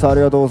た皆さんあ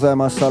りがとうござい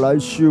ました。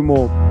来週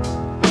も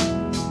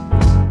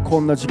こ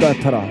んな時間やっ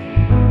たら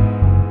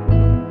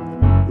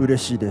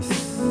嬉しいで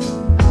す。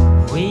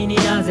不意に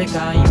なぜ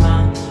か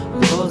今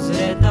訪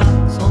れた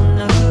そん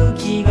な空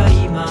気が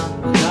今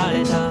流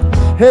れた。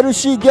ヘル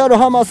シーギャル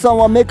ハマさん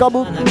はメカ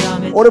ブ。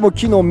俺も昨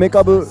日メ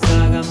カブ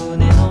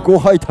5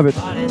杯食べ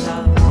た。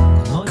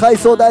海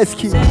藻大好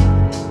き。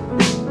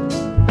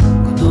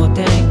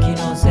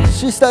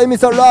シスターエミ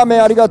さんラーメ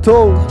ンありが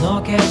とう。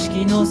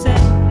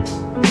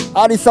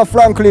アリサ・フ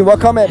ランクリンわ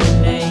かめ。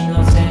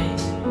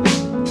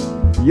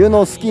ユ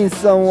ノスキン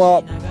さん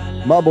は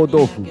麻婆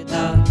豆腐。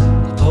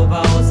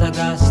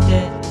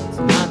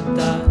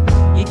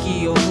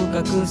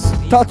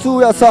タツ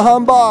ーヤさんハ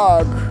ン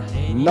バーグ。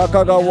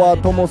中川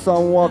智さ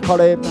んはカ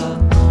レー。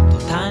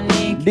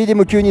リディ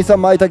ム92さ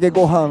ん舞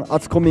茸ご飯。ア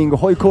ツコミング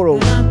ホイコロ。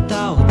トゥ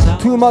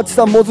ーマッチ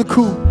さんもず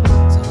く。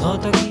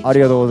あり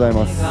がとうござい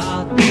ます。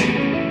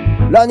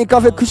ラニカ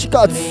フェ串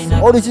カツ。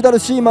オリジナル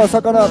シーマン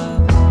魚。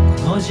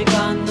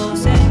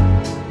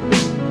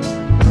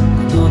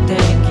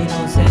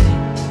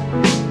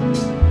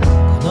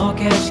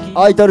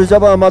アイタルジャ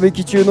バー間引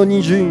き中の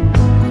ニジン。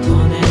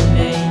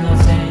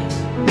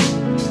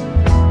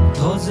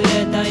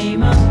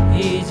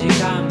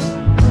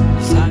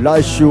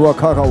来週は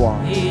香川。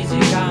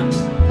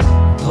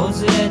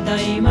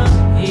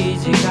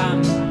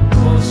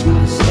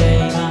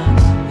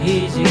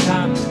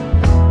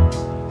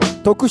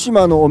徳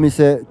島のお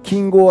店キ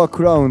ングオア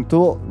クラウン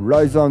と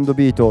ライズ&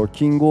ビート。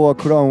キングオア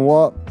クラウン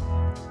は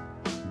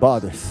バ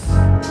ーです。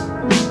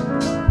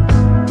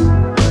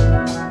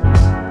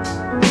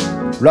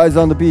ライズ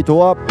&ビート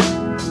は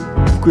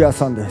服屋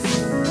さんです。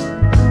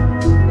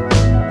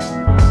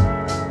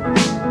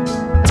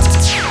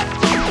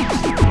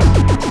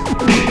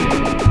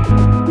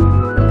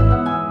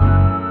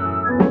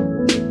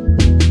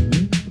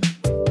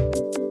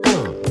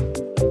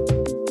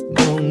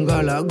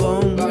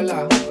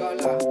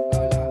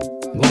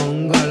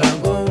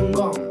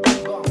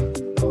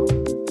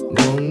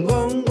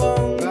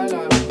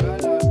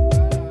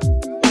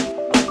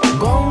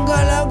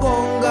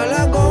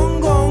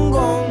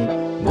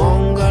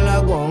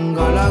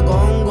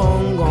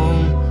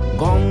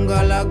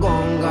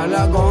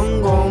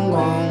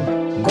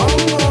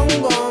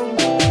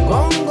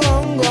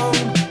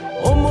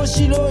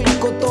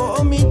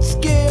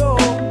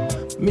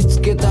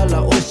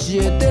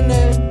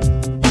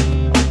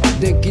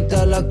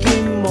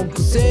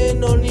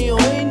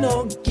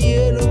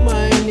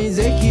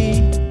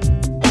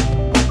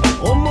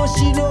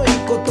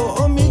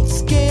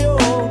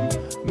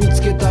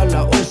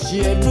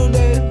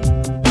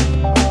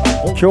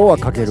日は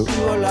かける。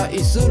笑い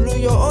する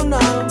ような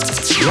ワクワク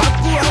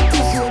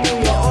する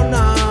よう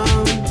な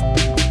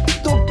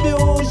突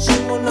拍子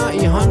もな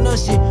い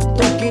話、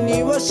時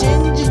には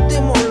信じ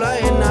てもら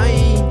えない。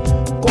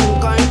今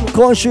回も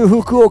今週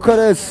福岡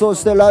です。そ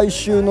して来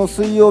週の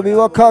水曜日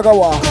は香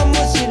川。かも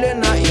しれ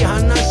ない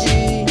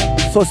話、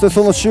そして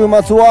その週末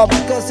は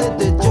聞かせ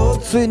てちょう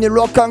ついに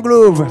ロック&グ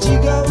ルーブ。違う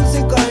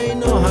世界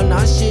の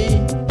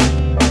話、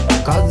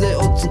風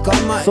をつか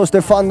まえそし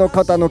てファンの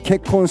方の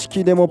結婚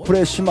式でもプ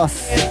レイしま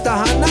す。た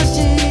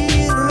話、リ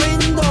ン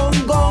ドン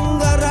ゴン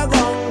ガラゴ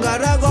ンガ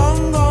ラゴ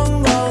ンゴ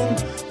ンゴ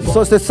ン。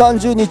そして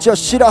30日は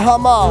白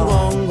浜。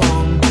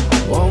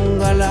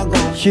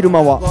昼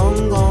間はゴ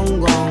ンゴン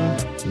ゴン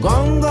ゴ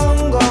ンゴンゴ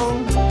ンゴン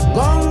ゴ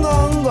ンゴ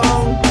ン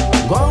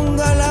ゴン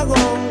ガラゴン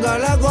ガ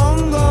ラゴ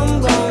ンゴ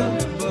ンゴン。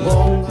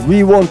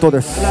 We Want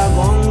です。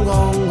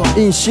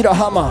in 白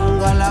浜。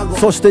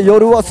そして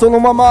夜はその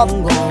まま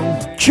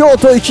京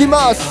都行き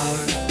ます。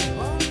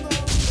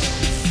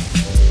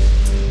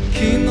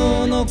昨日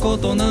のこ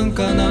となん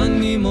か何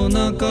にも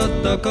なかっ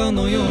たか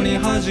のように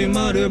始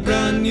まる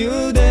Brand New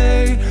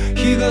Day。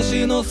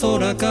 東の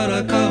空か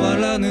ら変わ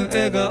らぬ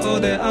笑顔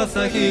で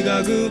朝日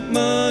がグッ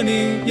マー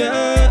ニング、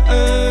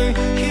yeah、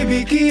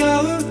響き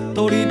合う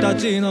鳥た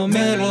ちの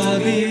メロ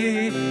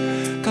ディ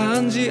ー、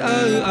感じ合う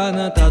あ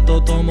なたと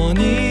共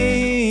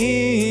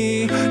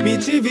に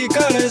導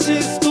かれ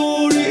しスト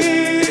ーリー。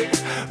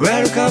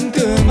 Welcome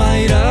to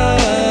my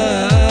life。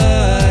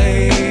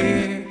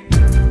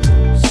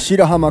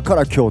 白浜か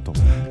ら京都、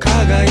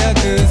輝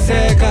く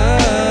世界、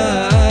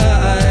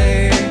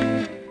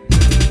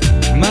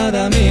ま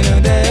だ見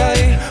ぬ出会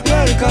い。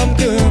 Welcome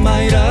to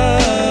my life。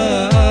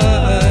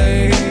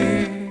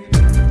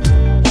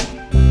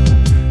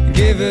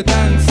 Give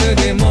thanks to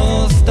the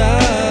most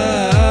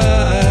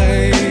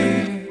high。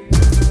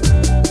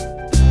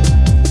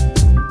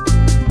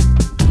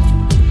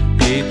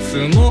 いつ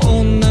も同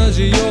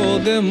じよ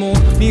うでも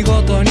見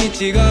事に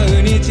違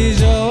う日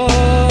常、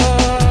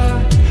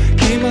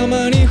気ま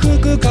まに吹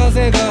く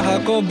風が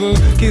運ぶ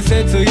季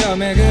節や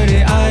巡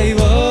り愛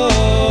を、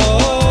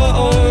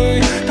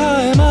絶え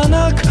間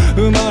なく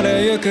生ま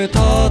れゆく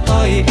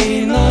尊い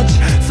命、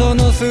そ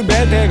のすべ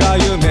てが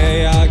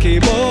夢や希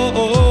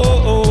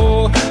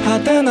望、果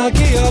てな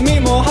き闇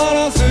も晴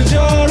らす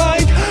Your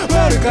light。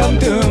 Welcome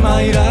to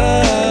my life。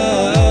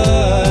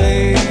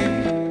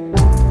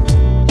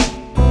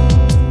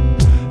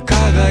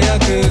 輝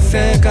く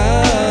世界、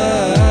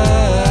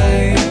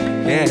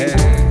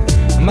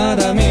yeah、ま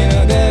だ見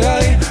ぬ出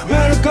会い。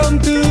 Welcome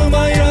to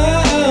my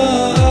life。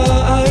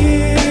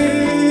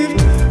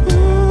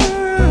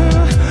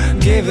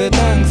 Give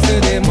thanks to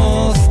the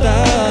most high。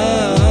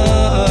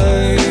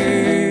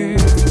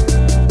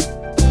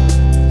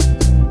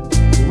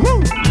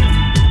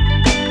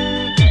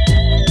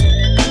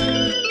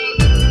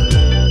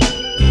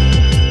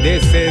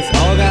 This is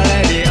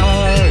OGAWORKS。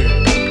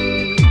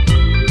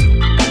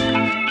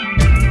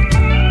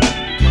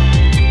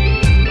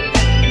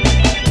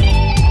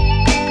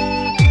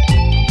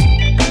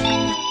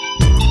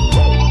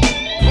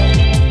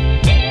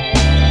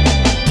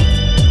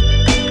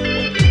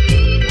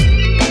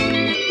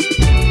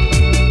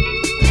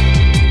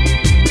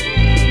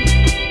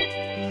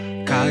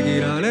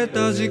限られ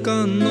た時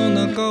間の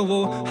中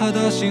を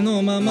裸足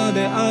のまま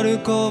で歩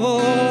こ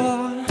う。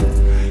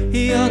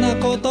嫌な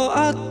こと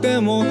あって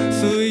も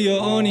水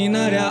曜に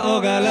なりゃ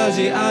オガラ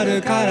ジある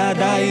から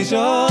大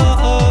丈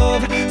夫。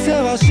世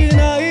話し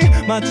ない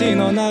街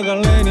の流れ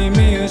に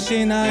見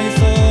失い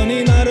そう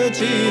になる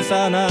小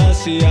さな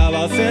幸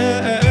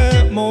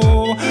せ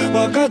も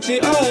分か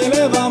ち合え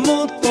れば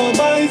もっと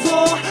倍増。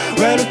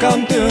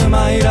 Welcome to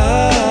my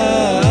life。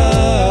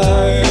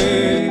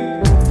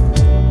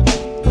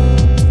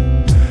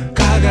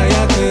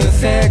輝く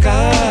世界、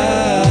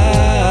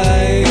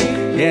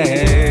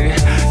yeah、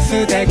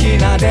素敵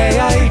な出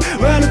会い。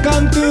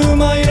 Welcome to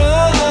my life。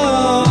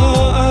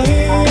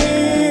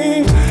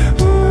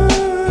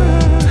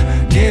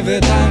 Give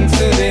thanks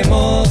to the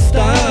most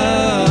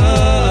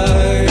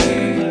high。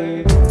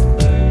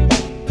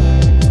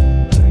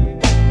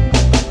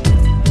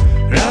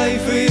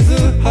 Life is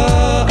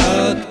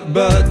hard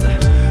but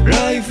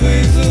life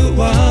is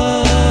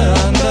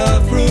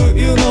wonderful,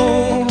 you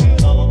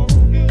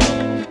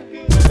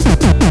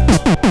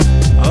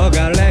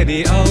know。Oga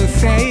Radio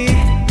say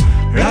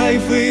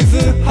life is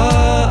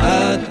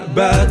hard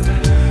but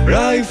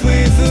life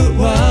is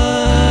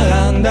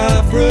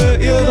wonderful,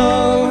 you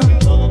know。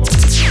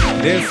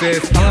 This is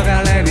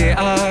Oga Radio。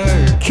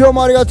 今日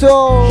もありがとう。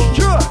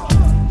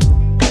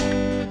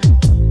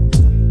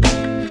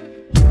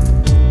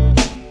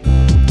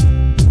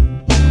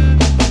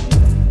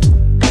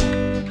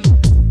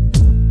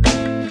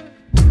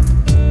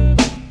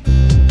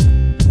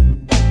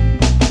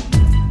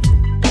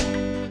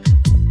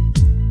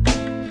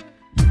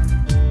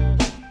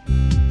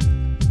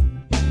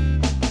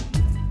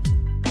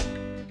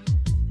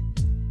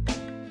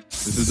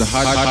This is the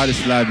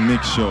hottest live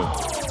mix show.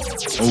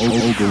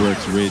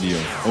 OGAWORKS Radio.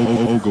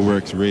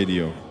 OGAWORKS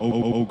Radio.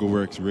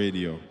 OGAWORKS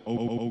Radio.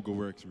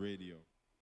 OGAWORKS Radio.